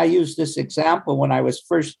 And I use this example when I was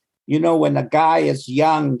first, when a guy is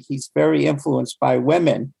young, he's very influenced by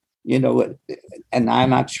women. And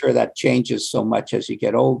I'm not sure that changes so much as you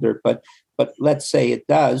get older, but let's say it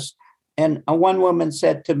does. And one woman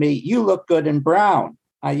said to me, "You look good in brown."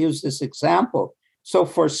 I use this example. So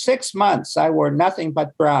for 6 months, I wore nothing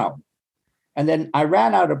but brown. And then I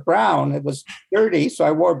ran out of brown. It was dirty. So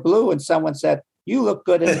I wore blue, and someone said, "You look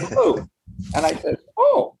good in blue." And I said,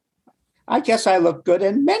 "Oh, I guess I look good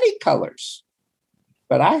in many colors."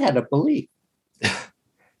 But I had a belief.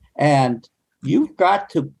 And you've got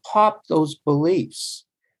to pop those beliefs.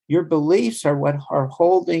 Your beliefs are what are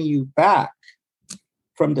holding you back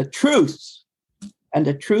from the truth. And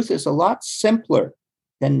the truth is a lot simpler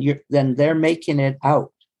than they're making it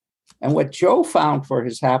out. And what Joe found for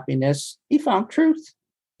his happiness, he found truth.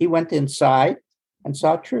 He went inside and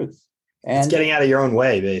saw truth. And it's getting out of your own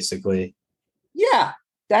way, basically. Yeah.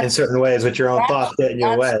 In certain ways, with your own thoughts getting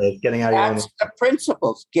your way. It's getting out of your own way. That's the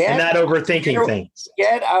principles. And not overthinking things.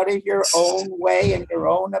 Get out of your own way and your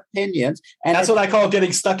own opinions. And that's what I call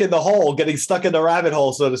getting stuck in the hole, getting stuck in the rabbit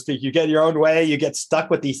hole, so to speak. You get your own way, you get stuck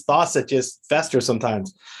with these thoughts that just fester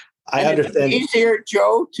sometimes. I understand. It's easier,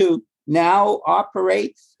 Joe, to now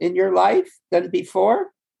operate in your life than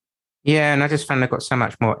before? Yeah, and I just found I've got so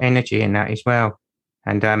much more energy in that as well.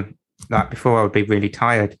 And like before, I would be really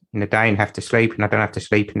tired in the day and have to sleep, and I don't have to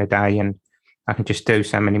sleep in the day, and I can just do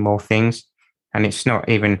so many more things. And it's not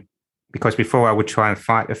even because before I would try and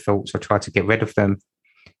fight the thoughts or try to get rid of them.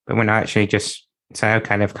 But when I actually just say,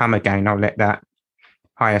 okay, they've come again, I'll let that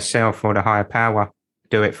higher self or the higher power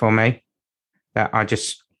do it for me. That I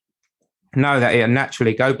just know that it'll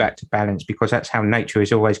naturally go back to balance, because that's how nature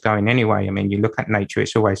is always going anyway. I mean, you look at nature,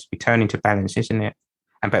 it's always returning to balance, isn't it?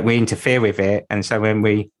 But we interfere with it. And so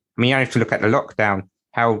you have to look at the lockdown,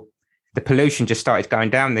 how the pollution just started going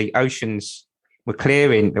down. The oceans were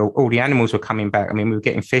clearing, all the animals were coming back. I mean, we were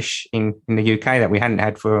getting fish in the UK that we hadn't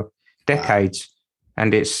had for decades.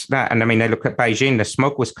 And it's that. And I mean, they look at Beijing, the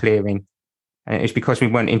smog was clearing. And it's because we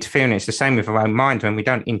weren't interfering. It's the same with our own mind. When we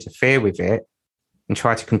don't interfere with it and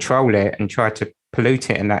try to control it and try to pollute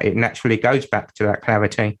it, and that it naturally goes back to that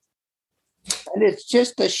clarity. And it's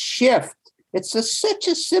just a shift. It's such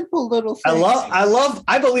a simple little thing.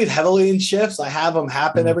 I believe heavily in shifts. I have them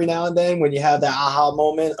happen every now and then when you have that aha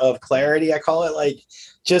moment of clarity. I call it, like,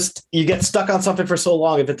 just you get stuck on something for so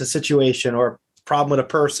long, if it's a situation or problem with a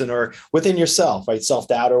person or within yourself, right?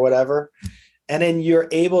 Self-doubt or whatever. And then you're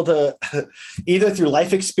able to, either through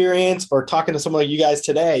life experience or talking to someone like you guys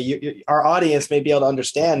today, our audience may be able to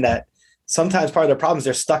understand that sometimes part of their problems,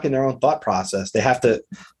 they're stuck in their own thought process. They have to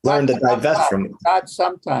learn to divest from it. Not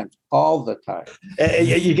sometimes, all the time.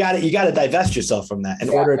 You got to divest yourself from that in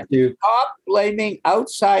order to stop blaming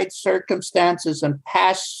outside circumstances and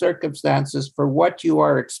past circumstances for what you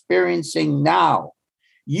are experiencing now.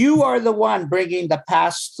 You are the one bringing the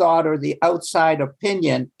past thought or the outside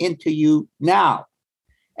opinion into you now.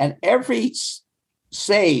 And every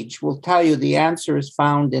sage will tell you the answer is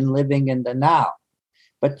found in living in the now.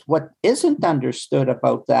 But what isn't understood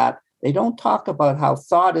about that, they don't talk about how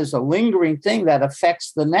thought is a lingering thing that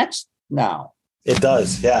affects the next now. It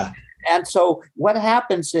does, yeah. And so what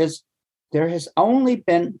happens is there has only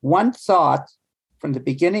been one thought from the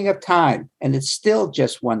beginning of time, and it's still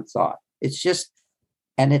just one thought. It's just,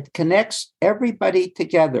 and it connects everybody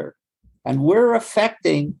together. And we're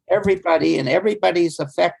affecting everybody, and everybody's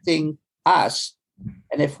affecting us.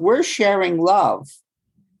 And if we're sharing love,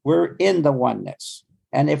 we're in the oneness.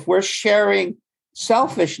 And if we're sharing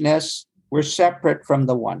selfishness, we're separate from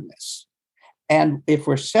the oneness. And if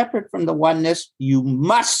we're separate from the oneness, you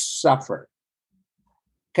must suffer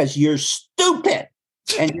because you're stupid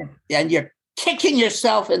and you're kicking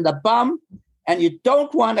yourself in the bum and you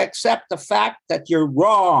don't want to accept the fact that you're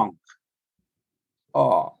wrong.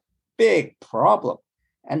 Oh, big problem.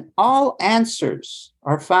 And all answers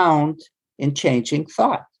are found in changing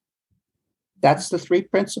thought. That's the three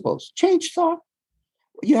principles. Change thought.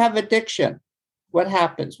 You have addiction. What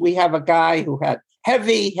happens? We have a guy who had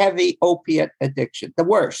heavy opiate addiction, the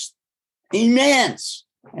worst, immense.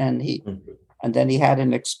 And then he had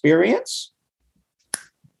an experience.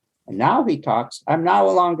 And now he talks, I'm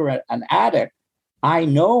no longer an addict. I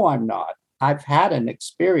know I'm not. I've had an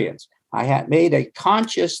experience. I had made a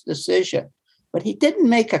conscious decision, but he didn't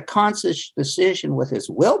make a conscious decision with his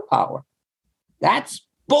willpower. That's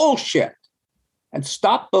bullshit. And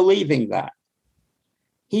stop believing that.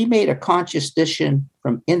 He made a conscious decision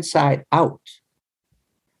from inside out.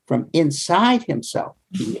 From inside himself,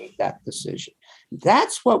 he made that decision.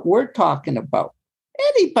 That's what we're talking about.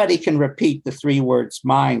 Anybody can repeat the three words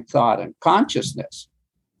mind, thought, and consciousness.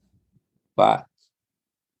 But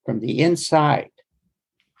from the inside,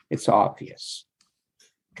 it's obvious.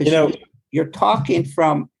 Because you're talking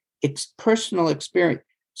from personal experience.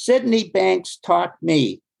 Sydney Banks taught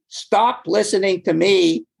me, stop listening to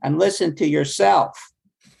me and listen to yourself.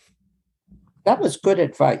 That was good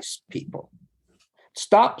advice, people.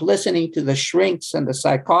 Stop listening to the shrinks and the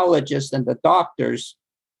psychologists and the doctors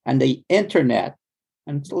and the internet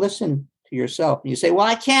and listen to yourself. And you say, well,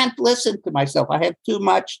 I can't listen to myself. I have too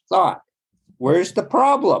much thought. Where's the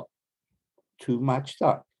problem? Too much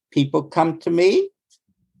thought. People come to me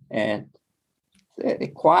and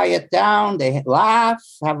they quiet down, they laugh,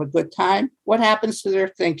 have a good time. What happens to their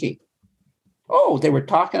thinking? Oh, they were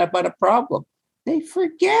talking about a problem. They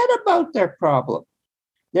forget about their problem.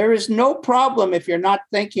 There is no problem if you're not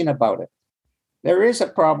thinking about it. There is a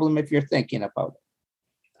problem if you're thinking about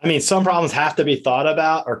it. I mean, some problems have to be thought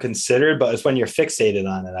about or considered, but it's when you're fixated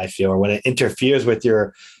on it, I feel, or when it interferes with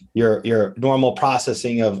your normal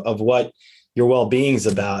processing of what your well-being is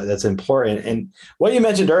about, that's important. And what you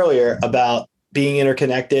mentioned earlier about being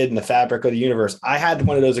interconnected in the fabric of the universe, I had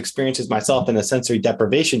one of those experiences myself in a sensory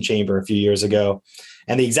deprivation chamber a few years ago.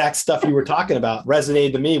 And the exact stuff you were talking about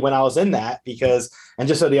resonated to me when I was in that, because, and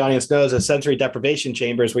just so the audience knows, a sensory deprivation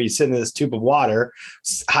chamber is where you sit in this tube of water,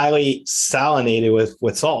 highly salinated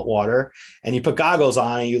with salt water, and you put goggles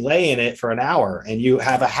on and you lay in it for an hour and you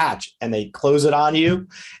have a hatch and they close it on you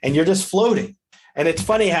and you're just floating. And it's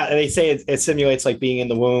funny how they say it simulates like being in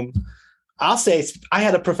the womb. I'll say I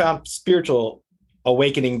had a profound spiritual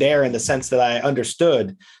awakening there, in the sense that I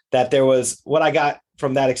understood that there was, what I got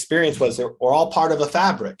from that experience was we're all part of a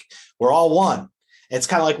fabric. We're all one. It's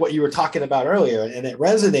kind of like what you were talking about earlier, and it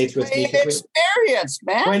resonates with me. Experience,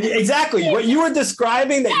 man. Exactly. What you were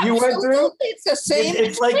describing that you went through. It's the same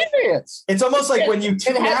experience. Like, it's almost like when you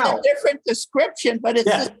tune out. It has a different description, but it's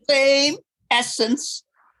the same essence.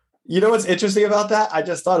 You know what's interesting about that? I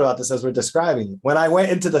just thought about this as we're describing it. When I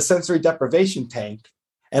went into the sensory deprivation tank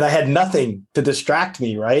and I had nothing to distract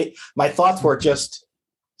me, right? My thoughts were just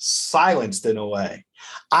silenced in a way.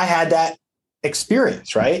 I had that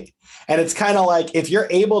experience, right? And it's kind of like, if you're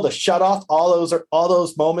able to shut off all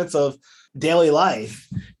those moments of daily life,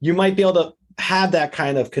 you might be able to have that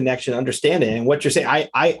kind of connection, understanding. And what you're saying,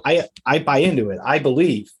 I buy into it. I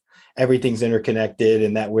believe everything's interconnected,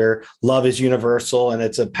 and that love is universal, and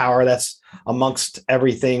it's a power that's amongst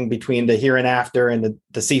everything between the here and after and the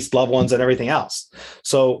deceased loved ones and everything else.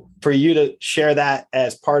 So for you to share that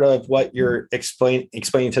as part of what you're explaining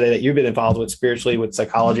today, that you've been involved with spiritually, with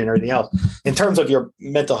psychology and everything else, in terms of your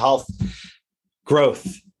mental health growth,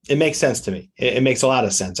 it makes sense to me. It makes a lot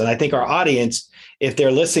of sense. And I think our audience, if they're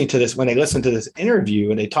listening to this, when they listen to this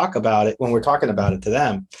interview and they talk about it, when we're talking about it to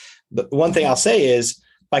them, the one thing I'll say is,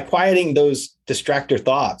 by quieting those distractor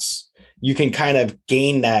thoughts, you can kind of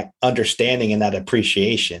gain that understanding and that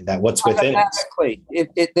appreciation that what's within us.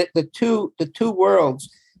 The two worlds.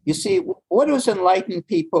 You see, what does enlightened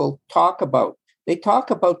people talk about? They talk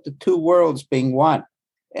about the two worlds being one.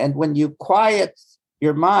 And when you quiet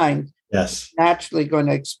your mind, yes, you're naturally going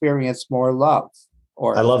to experience more love.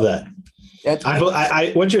 I love that.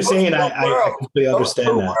 What you're saying, I completely understand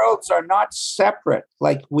that. Those two worlds are not separate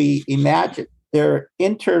like we imagine. They're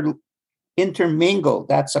intermingled.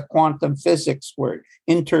 That's a quantum physics word,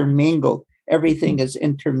 intermingled. Everything is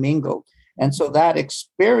intermingled. And so that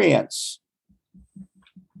experience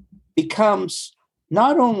becomes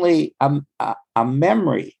not only a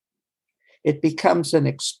memory, it becomes an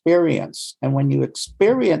experience. And when you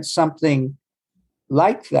experience something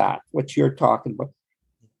like that, what you're talking about,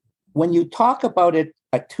 when you talk about it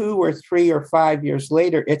 2 or 3 or 5 years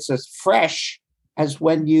later, it's as fresh as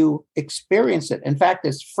when you experience it. In fact,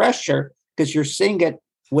 it's fresher because you're seeing it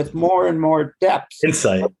with more and more depth.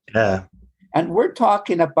 Insight. Yeah. And we're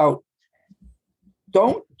talking about,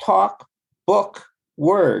 don't talk book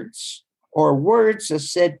words or words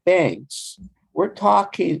as said banks. We're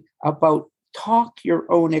talking about talk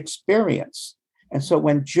your own experience. And so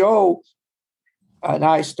when Joe and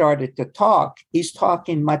I started to talk, he's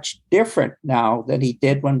talking much different now than he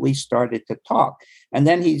did when we started to talk. And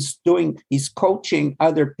then he's coaching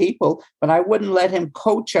other people, but I wouldn't let him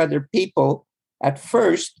coach other people at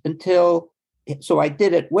first so I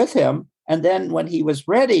did it with him. And then when he was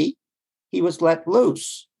ready, he was let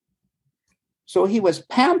loose. So he was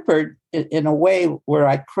pampered in a way where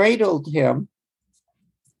I cradled him.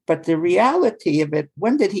 But the reality of it,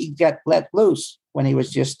 when did he get let loose? When he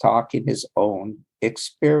was just talking his own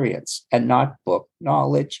experience and not book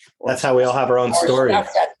knowledge. That's how we all have our own stories.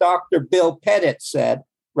 Stuff that Dr. Bill Pettit said,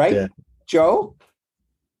 right? Yeah. Joe?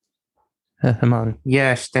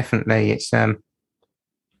 Yes, definitely. It's when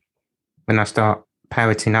I start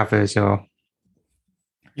parroting others, or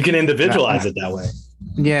you can individualize it that way.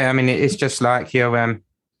 Yeah, I mean, it's just like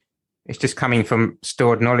it's just coming from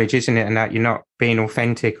stored knowledge, isn't it? And that you're not being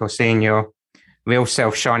authentic or seeing your real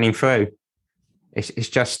self shining through. It's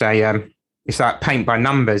just it's like paint by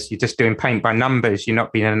numbers. You're just doing paint by numbers. You're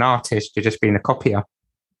not being an artist. You're just being a copier.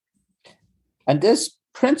 And this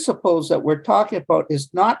principles that we're talking about is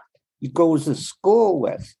not you go to school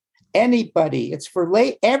with anybody. It's for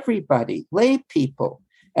everybody, lay people.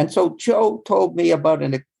 And so Joe told me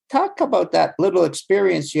talk about that little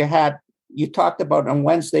experience you talked about on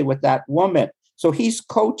Wednesday with that woman. So he's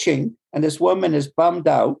coaching and this woman is bummed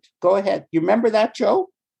out. Go ahead. You remember that, Joe?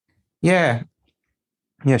 Yeah.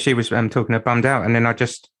 Yeah, she was talking her bummed out. And then I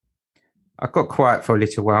got quiet for a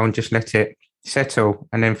little while and just let it settle,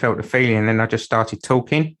 and then felt the feeling. And then I just started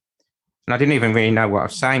talking. And I didn't even really know what I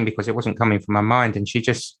was saying because it wasn't coming from my mind. And she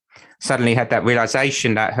just suddenly had that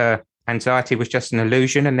realization that her anxiety was just an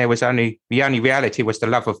illusion, and the only reality was the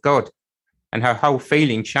love of God. And her whole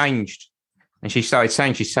feeling changed. And she started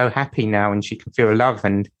saying she's so happy now and she can feel love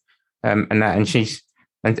and that.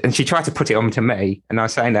 And she tried to put it on to me. And I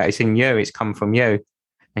was saying that it's in you, it's come from you.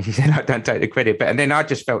 And she said, I don't take the credit. And then I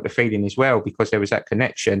just felt the feeling as well, because there was that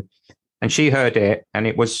connection. And she heard it. And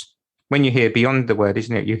it was, when you hear beyond the word,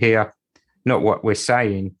 isn't it? You hear not what we're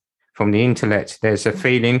saying from the intellect. There's a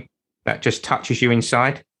feeling that just touches you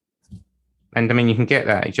inside. And I mean, you can get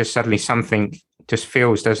that. It just suddenly something just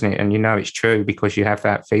feels, doesn't it? And you know it's true because you have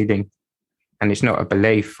that feeling. And it's not a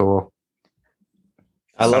belief or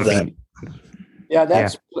I love that. Yeah,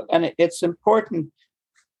 and it's important.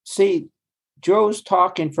 See, Joe's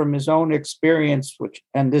talking from his own experience,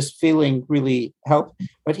 and this feeling really helped,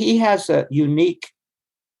 but he has a unique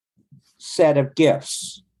set of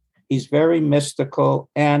gifts. He's very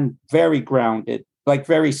mystical and very grounded, like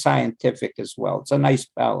very scientific as well. It's a nice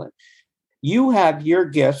balance. You have your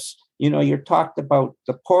gifts. You talked about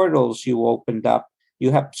the portals you opened up.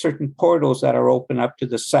 You have certain portals that are open up to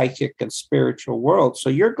the psychic and spiritual world. So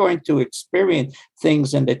you're going to experience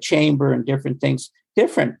things in the chamber and different things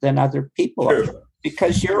different than other people are,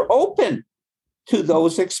 because you're open to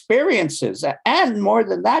those experiences. And more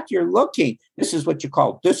than that, you're looking. This is what you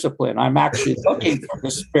call discipline. I'm actually looking for the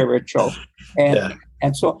spiritual. And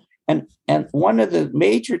one of the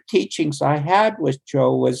major teachings I had with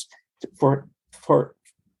Joe was for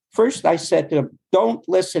first I said to him, don't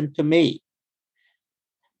listen to me.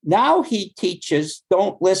 Now he teaches,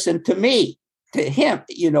 don't listen to me, to him,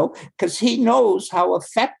 because he knows how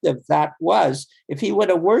effective that was. If he would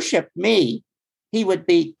have worshiped me, he would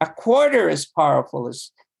be a quarter as powerful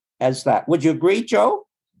as that. Would you agree, Joe?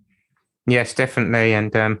 Yes, definitely.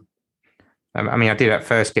 And I did at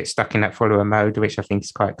first get stuck in that follower mode, which I think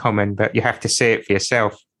is quite common, but you have to see it for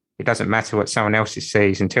yourself. It doesn't matter what someone else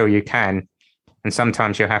sees until you can. And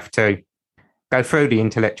sometimes you have to go through the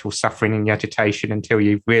intellectual suffering and the agitation until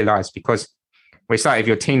you realize, because it's like if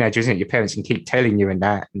you're a teenager, isn't it? Your parents can keep telling you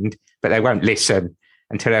but they won't listen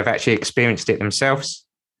until they've actually experienced it themselves.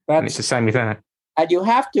 And it's the same with that. And you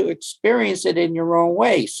have to experience it in your own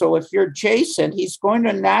way. So if you're Jason, he's going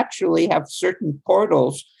to naturally have certain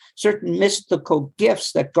portals, certain mystical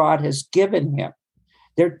gifts that God has given him.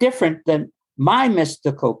 They're different than my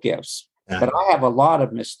mystical gifts, but I have a lot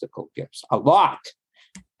of mystical gifts, a lot.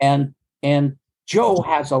 And Joe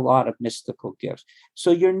has a lot of mystical gifts.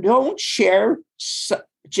 So you don't share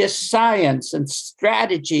just science and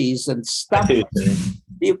strategies and stuff.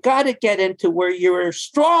 You've got to get into where you're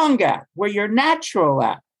strong at, where you're natural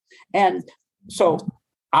at. And so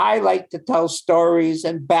I like to tell stories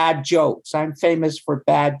and bad jokes. I'm famous for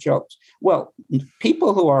bad jokes. Well,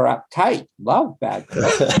 people who are uptight love bad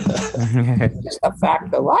jokes. It's just a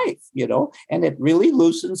fact of life, and it really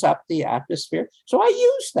loosens up the atmosphere. So I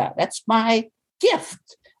use that. That's my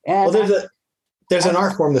gift. And there's an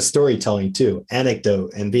art form to storytelling too,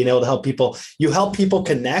 anecdote, and being able to help people. You help people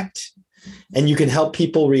connect, and you can help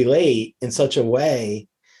people relate in such a way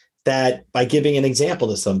that by giving an example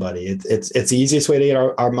to somebody, it's the easiest way to get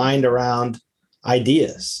our mind around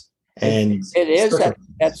ideas. And it is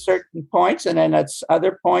at certain points, and then at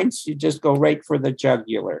other points, you just go right for the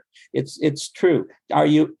jugular. It's true.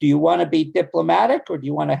 Do you want to be diplomatic, or do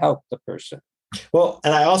you want to help the person? Well,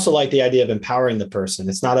 and I also like the idea of empowering the person.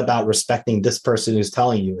 It's not about respecting this person who's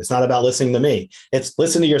telling you. It's not about listening to me. It's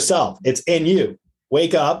listen to yourself. It's in you.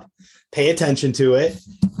 Wake up, pay attention to it,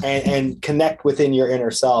 and connect within your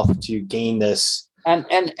inner self to gain this.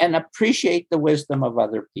 And appreciate the wisdom of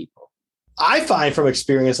other people. I find from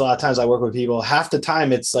experience, a lot of times I work with people, half the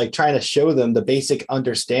time it's like trying to show them the basic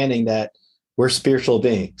understanding that we're spiritual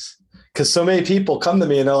beings. Because so many people come to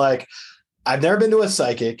me and they're like, I've never been to a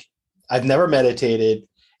psychic. I've never meditated,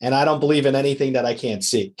 and I don't believe in anything that I can't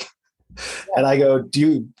see. And I go,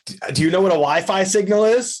 do you know what a Wi-Fi signal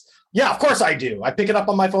is? Yeah, of course I do. I pick it up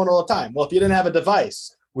on my phone all the time. Well, if you didn't have a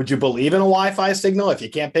device, would you believe in a Wi-Fi signal if you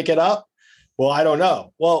can't pick it up? Well, I don't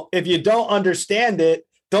know. Well, if you don't understand it,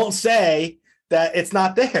 don't say that it's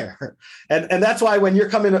not there. And that's why when you're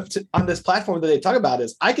coming up on this platform that they talk about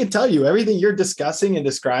is, I can tell you everything you're discussing and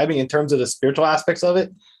describing in terms of the spiritual aspects of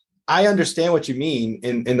it. I understand what you mean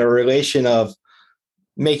in the relation of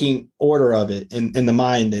making order of it in the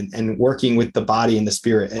mind and working with the body and the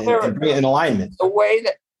spirit and bring it in alignment. The way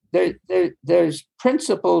that there's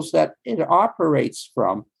principles that it operates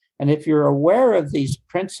from. And if you're aware of these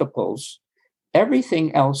principles,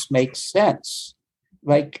 everything else makes sense.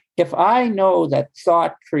 Like if I know that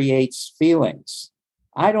thought creates feelings,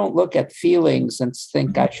 I don't look at feelings and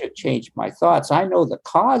think I should change my thoughts. I know the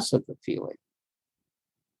cause of the feeling.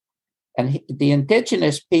 And the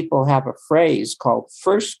indigenous people have a phrase called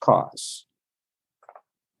first cause.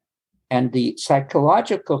 And the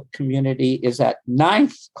psychological community is at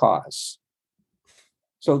ninth cause.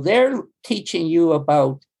 So they're teaching you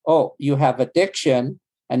about, you have addiction,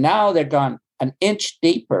 and now they're gone an inch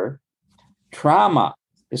deeper. Trauma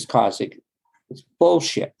is causing it. It's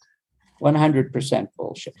bullshit, 100%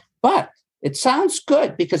 bullshit. But it sounds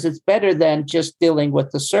good because it's better than just dealing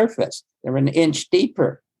with the surface. They're an inch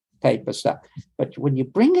deeper type of stuff. But when you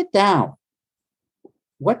bring it down,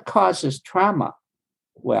 what causes trauma?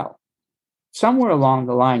 Well, somewhere along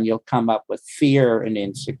the line, you'll come up with fear and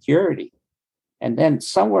insecurity. And then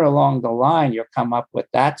somewhere along the line, you'll come up with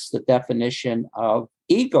that's the definition of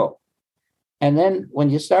ego. And then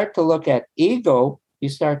when you start to look at ego, you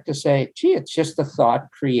start to say, gee, it's just a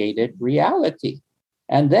thought created reality.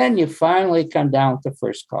 And then you finally come down to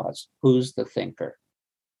first cause. Who's the thinker?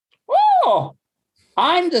 Oh,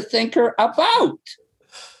 I'm the thinker about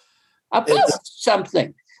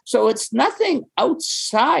something. So it's nothing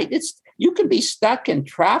outside. You can be stuck in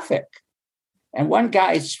traffic and one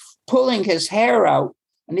guy's pulling his hair out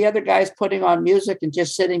and the other guy's putting on music and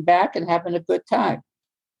just sitting back and having a good time.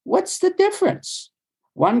 What's the difference?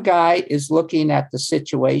 One guy is looking at the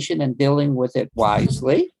situation and dealing with it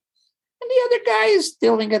wisely, and the other guy is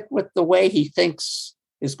dealing it with the way he thinks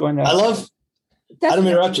is going to. I don't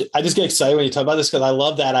interrupt you. I just get excited when you talk about this because I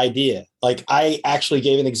love that idea. Like I actually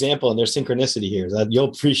gave an example, and there's synchronicity here. You'll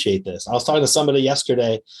appreciate this. I was talking to somebody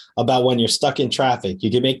yesterday about when you're stuck in traffic.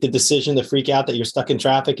 You can make the decision to freak out that you're stuck in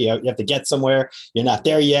traffic. You have to get somewhere. You're not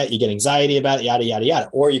there yet. You get anxiety about it, yada, yada, yada.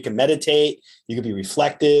 Or you can meditate. You can be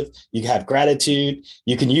reflective. You can have gratitude.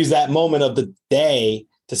 You can use that moment of the day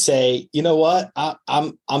to say, you know what?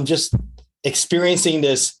 I'm just experiencing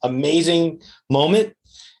this amazing moment.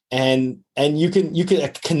 And you can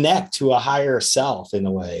connect to a higher self in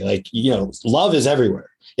a way. Like, love is everywhere.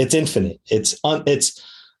 It's infinite. It's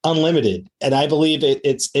unlimited. And I believe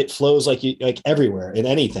it flows like everywhere in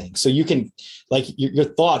anything. So you can, like, your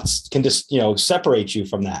thoughts can just, separate you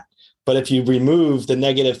from that. But if you remove the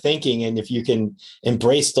negative thinking and if you can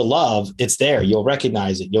embrace the love, it's there. You'll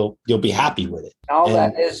recognize it. You'll be happy with it. All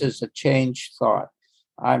that is a changed thought.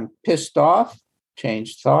 I'm pissed off,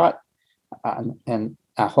 changed thought, and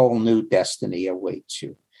a whole new destiny awaits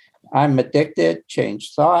you. I'm addicted,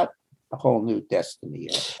 change thought, a whole new destiny.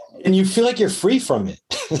 And you feel like you're free from it.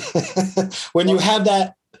 When you have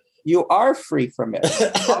that. You are free from it.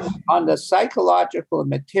 On the psychological,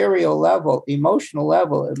 material level, emotional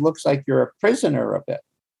level, it looks like you're a prisoner of it.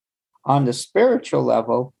 On the spiritual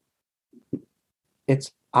level,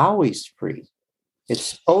 it's always free.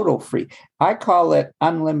 It's total free. I call it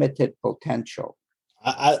unlimited potential.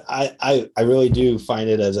 I really do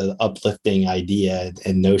find it as an uplifting idea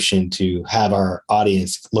and notion to have our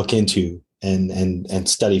audience look into and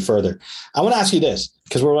study further. I want to ask you this,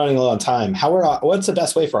 because we're running low on time. What's the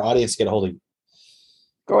best way for our audience to get a hold of you?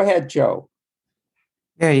 Go ahead, Joe.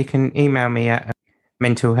 Yeah, you can email me at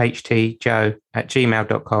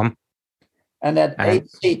mentalhtjoe@gmail.com. And at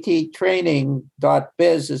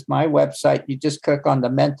acttraining.biz is my website. You just click on the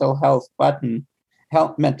mental health button,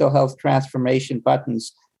 mental health transformation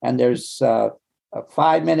buttons, and there's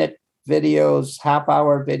 5-minute videos,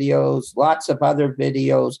 half-hour videos, lots of other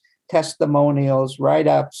videos, testimonials,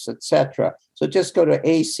 write-ups, etc. So just go to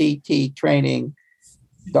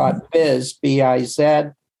acttraining.biz, B-I-Z,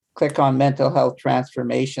 click on mental health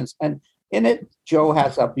transformations, and in it, Joe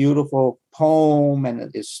has a beautiful poem and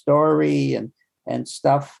his story and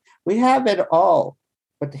stuff. We have it all.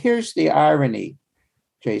 But here's the irony,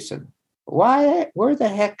 Jason. Where the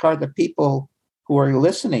heck are the people who are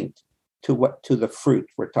listening to the fruit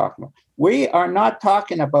we're talking about? We are not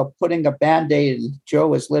talking about putting a Band-Aid and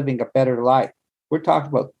Joe is living a better life. We're talking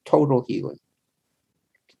about total healing.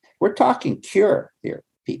 We're talking cure here,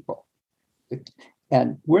 people.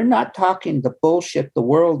 And we're not talking the bullshit the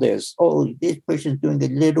world is. Oh, this person's doing a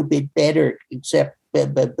little bit better, except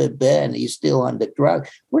and he's still on the drug.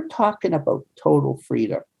 We're talking about total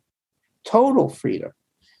freedom. Total freedom.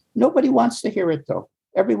 Nobody wants to hear it, though.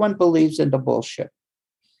 Everyone believes in the bullshit.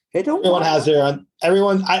 They don't. Everyone has their own.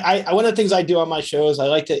 Everyone. I one of the things I do on my shows, I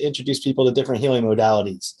like to introduce people to different healing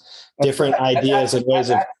modalities, different ideas and ways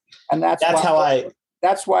of. And that's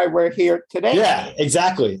why we're here today. Yeah,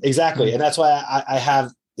 exactly. And that's why I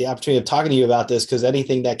have the opportunity of talking to you about this, because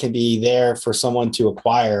anything that can be there for someone to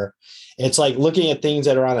acquire, it's like looking at things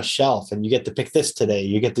that are on a shelf, and you get to pick this today.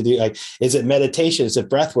 You get to do, like, is it meditation? Is it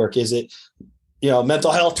breath work? Is it,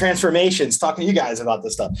 mental health transformations? Talking to you guys about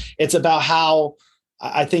this stuff. It's about how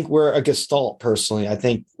I think we're a gestalt personally. I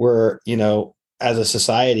think we're, as a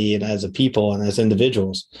society and as a people and as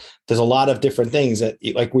individuals, there's a lot of different things that,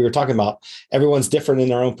 like we were talking about, everyone's different in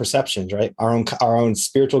their own perceptions, right? Our own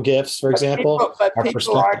spiritual gifts, for example.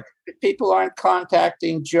 People aren't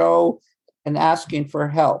contacting Joe and asking for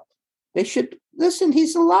help. They should listen.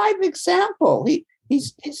 He's a live example.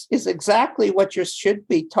 He's exactly what you should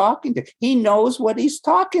be talking to. He knows what he's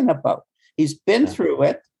talking about. He's been through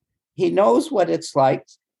it. He knows what it's like.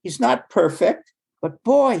 He's not perfect, but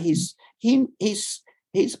boy, he's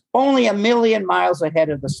only a million miles ahead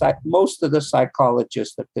of most of the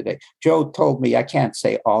psychologists of today. Joe told me I can't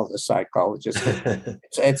say all the psychologists.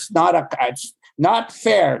 It's not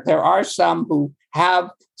fair. There are some who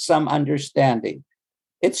have some understanding.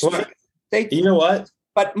 It's true. You know what?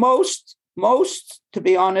 But most, to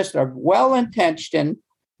be honest, are well-intentioned.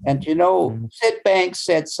 And Sid Banks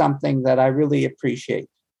said something that I really appreciate.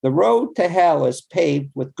 The road to hell is paved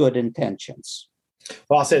with good intentions.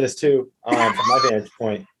 Well, I'll say this too, from my vantage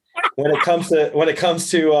point. When it comes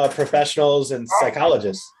to professionals and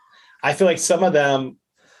psychologists, I feel like some of them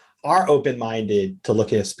are open-minded to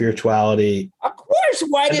looking at spirituality. Of course,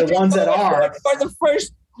 why did the ones that are for the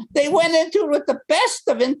first? They went into it with the best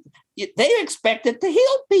of it. They expected to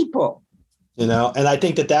heal people. And I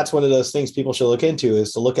think that that's one of those things people should look into,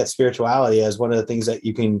 is to look at spirituality as one of the things that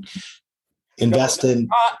you can invest in.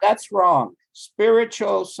 That's wrong.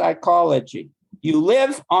 Spiritual psychology. You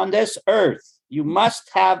live on this earth. You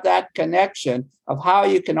must have that connection of how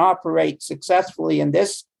you can operate successfully in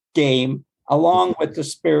this game along with the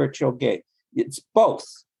spiritual game. It's both.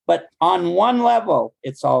 But on one level,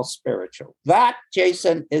 it's all spiritual. That,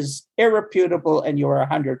 Jason, is irrefutable, and you are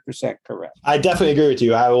 100% correct. I definitely agree with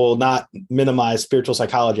you. I will not minimize spiritual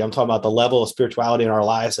psychology. I'm talking about the level of spirituality in our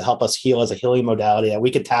lives to help us heal as a healing modality that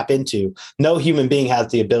we could tap into. No human being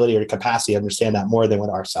has the ability or capacity to understand that more than with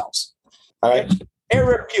ourselves. All right.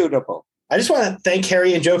 Irrefutable. I just want to thank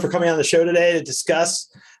Harry and Joe for coming on the show today to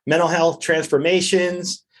discuss mental health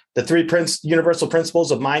transformations, the three universal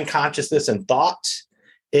principles of mind, consciousness, and thought.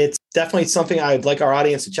 It's definitely something I'd like our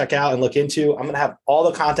audience to check out and look into. I'm going to have all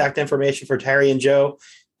the contact information for Harry and Joe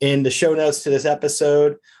in the show notes to this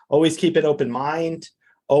episode. Always keep an open mind.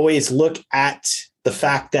 Always look at the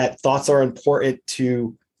fact that thoughts are important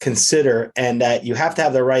to consider, and that you have to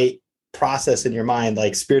have the right process in your mind,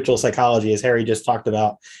 like spiritual psychology, as Harry just talked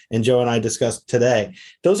about and Joe and I discussed today.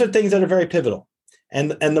 Those are things that are very pivotal.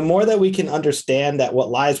 And the more that we can understand that what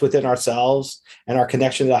lies within ourselves and our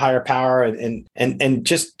connection to the higher power and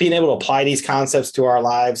just being able to apply these concepts to our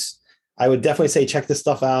lives, I would definitely say check this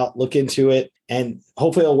stuff out, look into it, and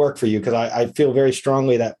hopefully it'll work for you, because I feel very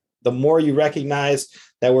strongly that the more you recognize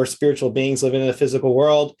that we're spiritual beings living in a physical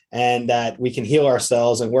world and that we can heal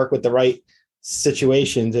ourselves and work with the right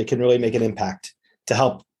situations, it can really make an impact to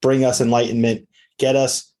help bring us enlightenment, get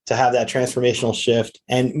us to have that transformational shift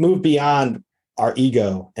and move beyond our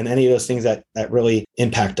ego and any of those things that really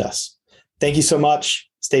impact us. Thank you so much.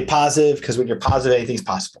 Stay positive, because when you're positive, anything's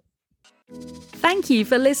possible. Thank you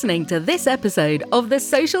for listening to this episode of the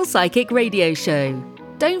Social Psychic Radio Show.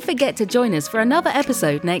 Don't forget to join us for another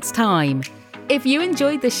episode next time. If you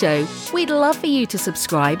enjoyed the show, we'd love for you to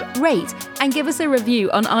subscribe, rate, and give us a review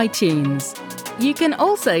on iTunes. You can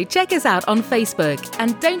also check us out on Facebook,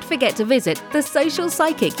 and don't forget to visit the Social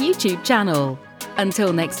Psychic YouTube channel.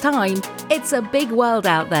 Until next time, it's a big world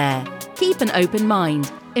out there. Keep an open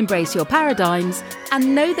mind, embrace your paradigms,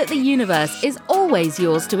 and know that the universe is always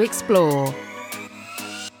yours to explore.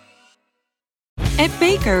 At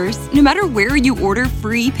Baker's, no matter where you order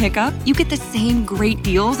free pickup, you get the same great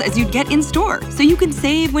deals as you'd get in store. So you can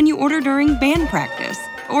save when you order during band practice,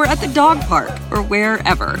 or at the dog park, or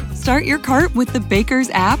wherever. Start your cart with the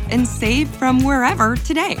Baker's app and save from wherever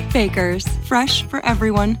today. Baker's, fresh for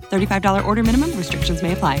everyone. $35 order minimum. Restrictions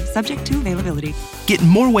may apply. Subject to availability. Get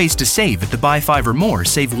more ways to save at the Buy 5 or More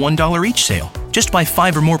Save $1 each sale. Just buy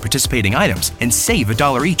 5 or more participating items and save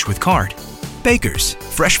 $1 each with card. Baker's,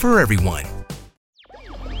 fresh for everyone.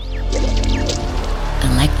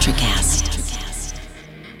 Electricast.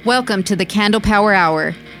 Welcome to the Candle Power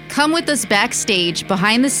Hour. Come with us backstage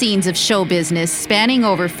behind the scenes of show business spanning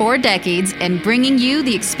over 4 decades and bringing you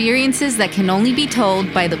the experiences that can only be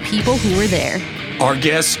told by the people who were there. Our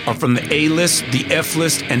guests are from the A-list, the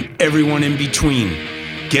F-list, and everyone in between.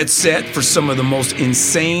 Get set for some of the most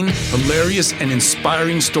insane, hilarious, and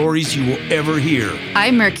inspiring stories you will ever hear.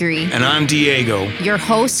 I'm Mercury. And I'm Diego. Your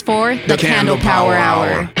hosts for the Candle Power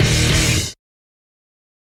Hour.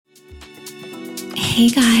 Hey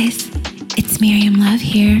guys, it's Miriam Love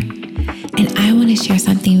here, and I want to share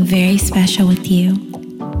something very special with you.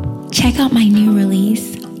 Check out my new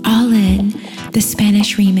release, All In, the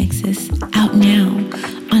Spanish remixes, out now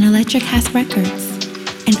on Electricast Records.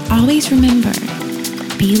 And always remember,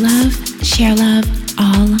 be love, share love,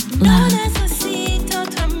 all love.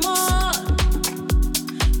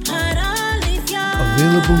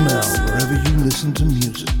 Available now wherever you listen to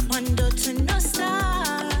music.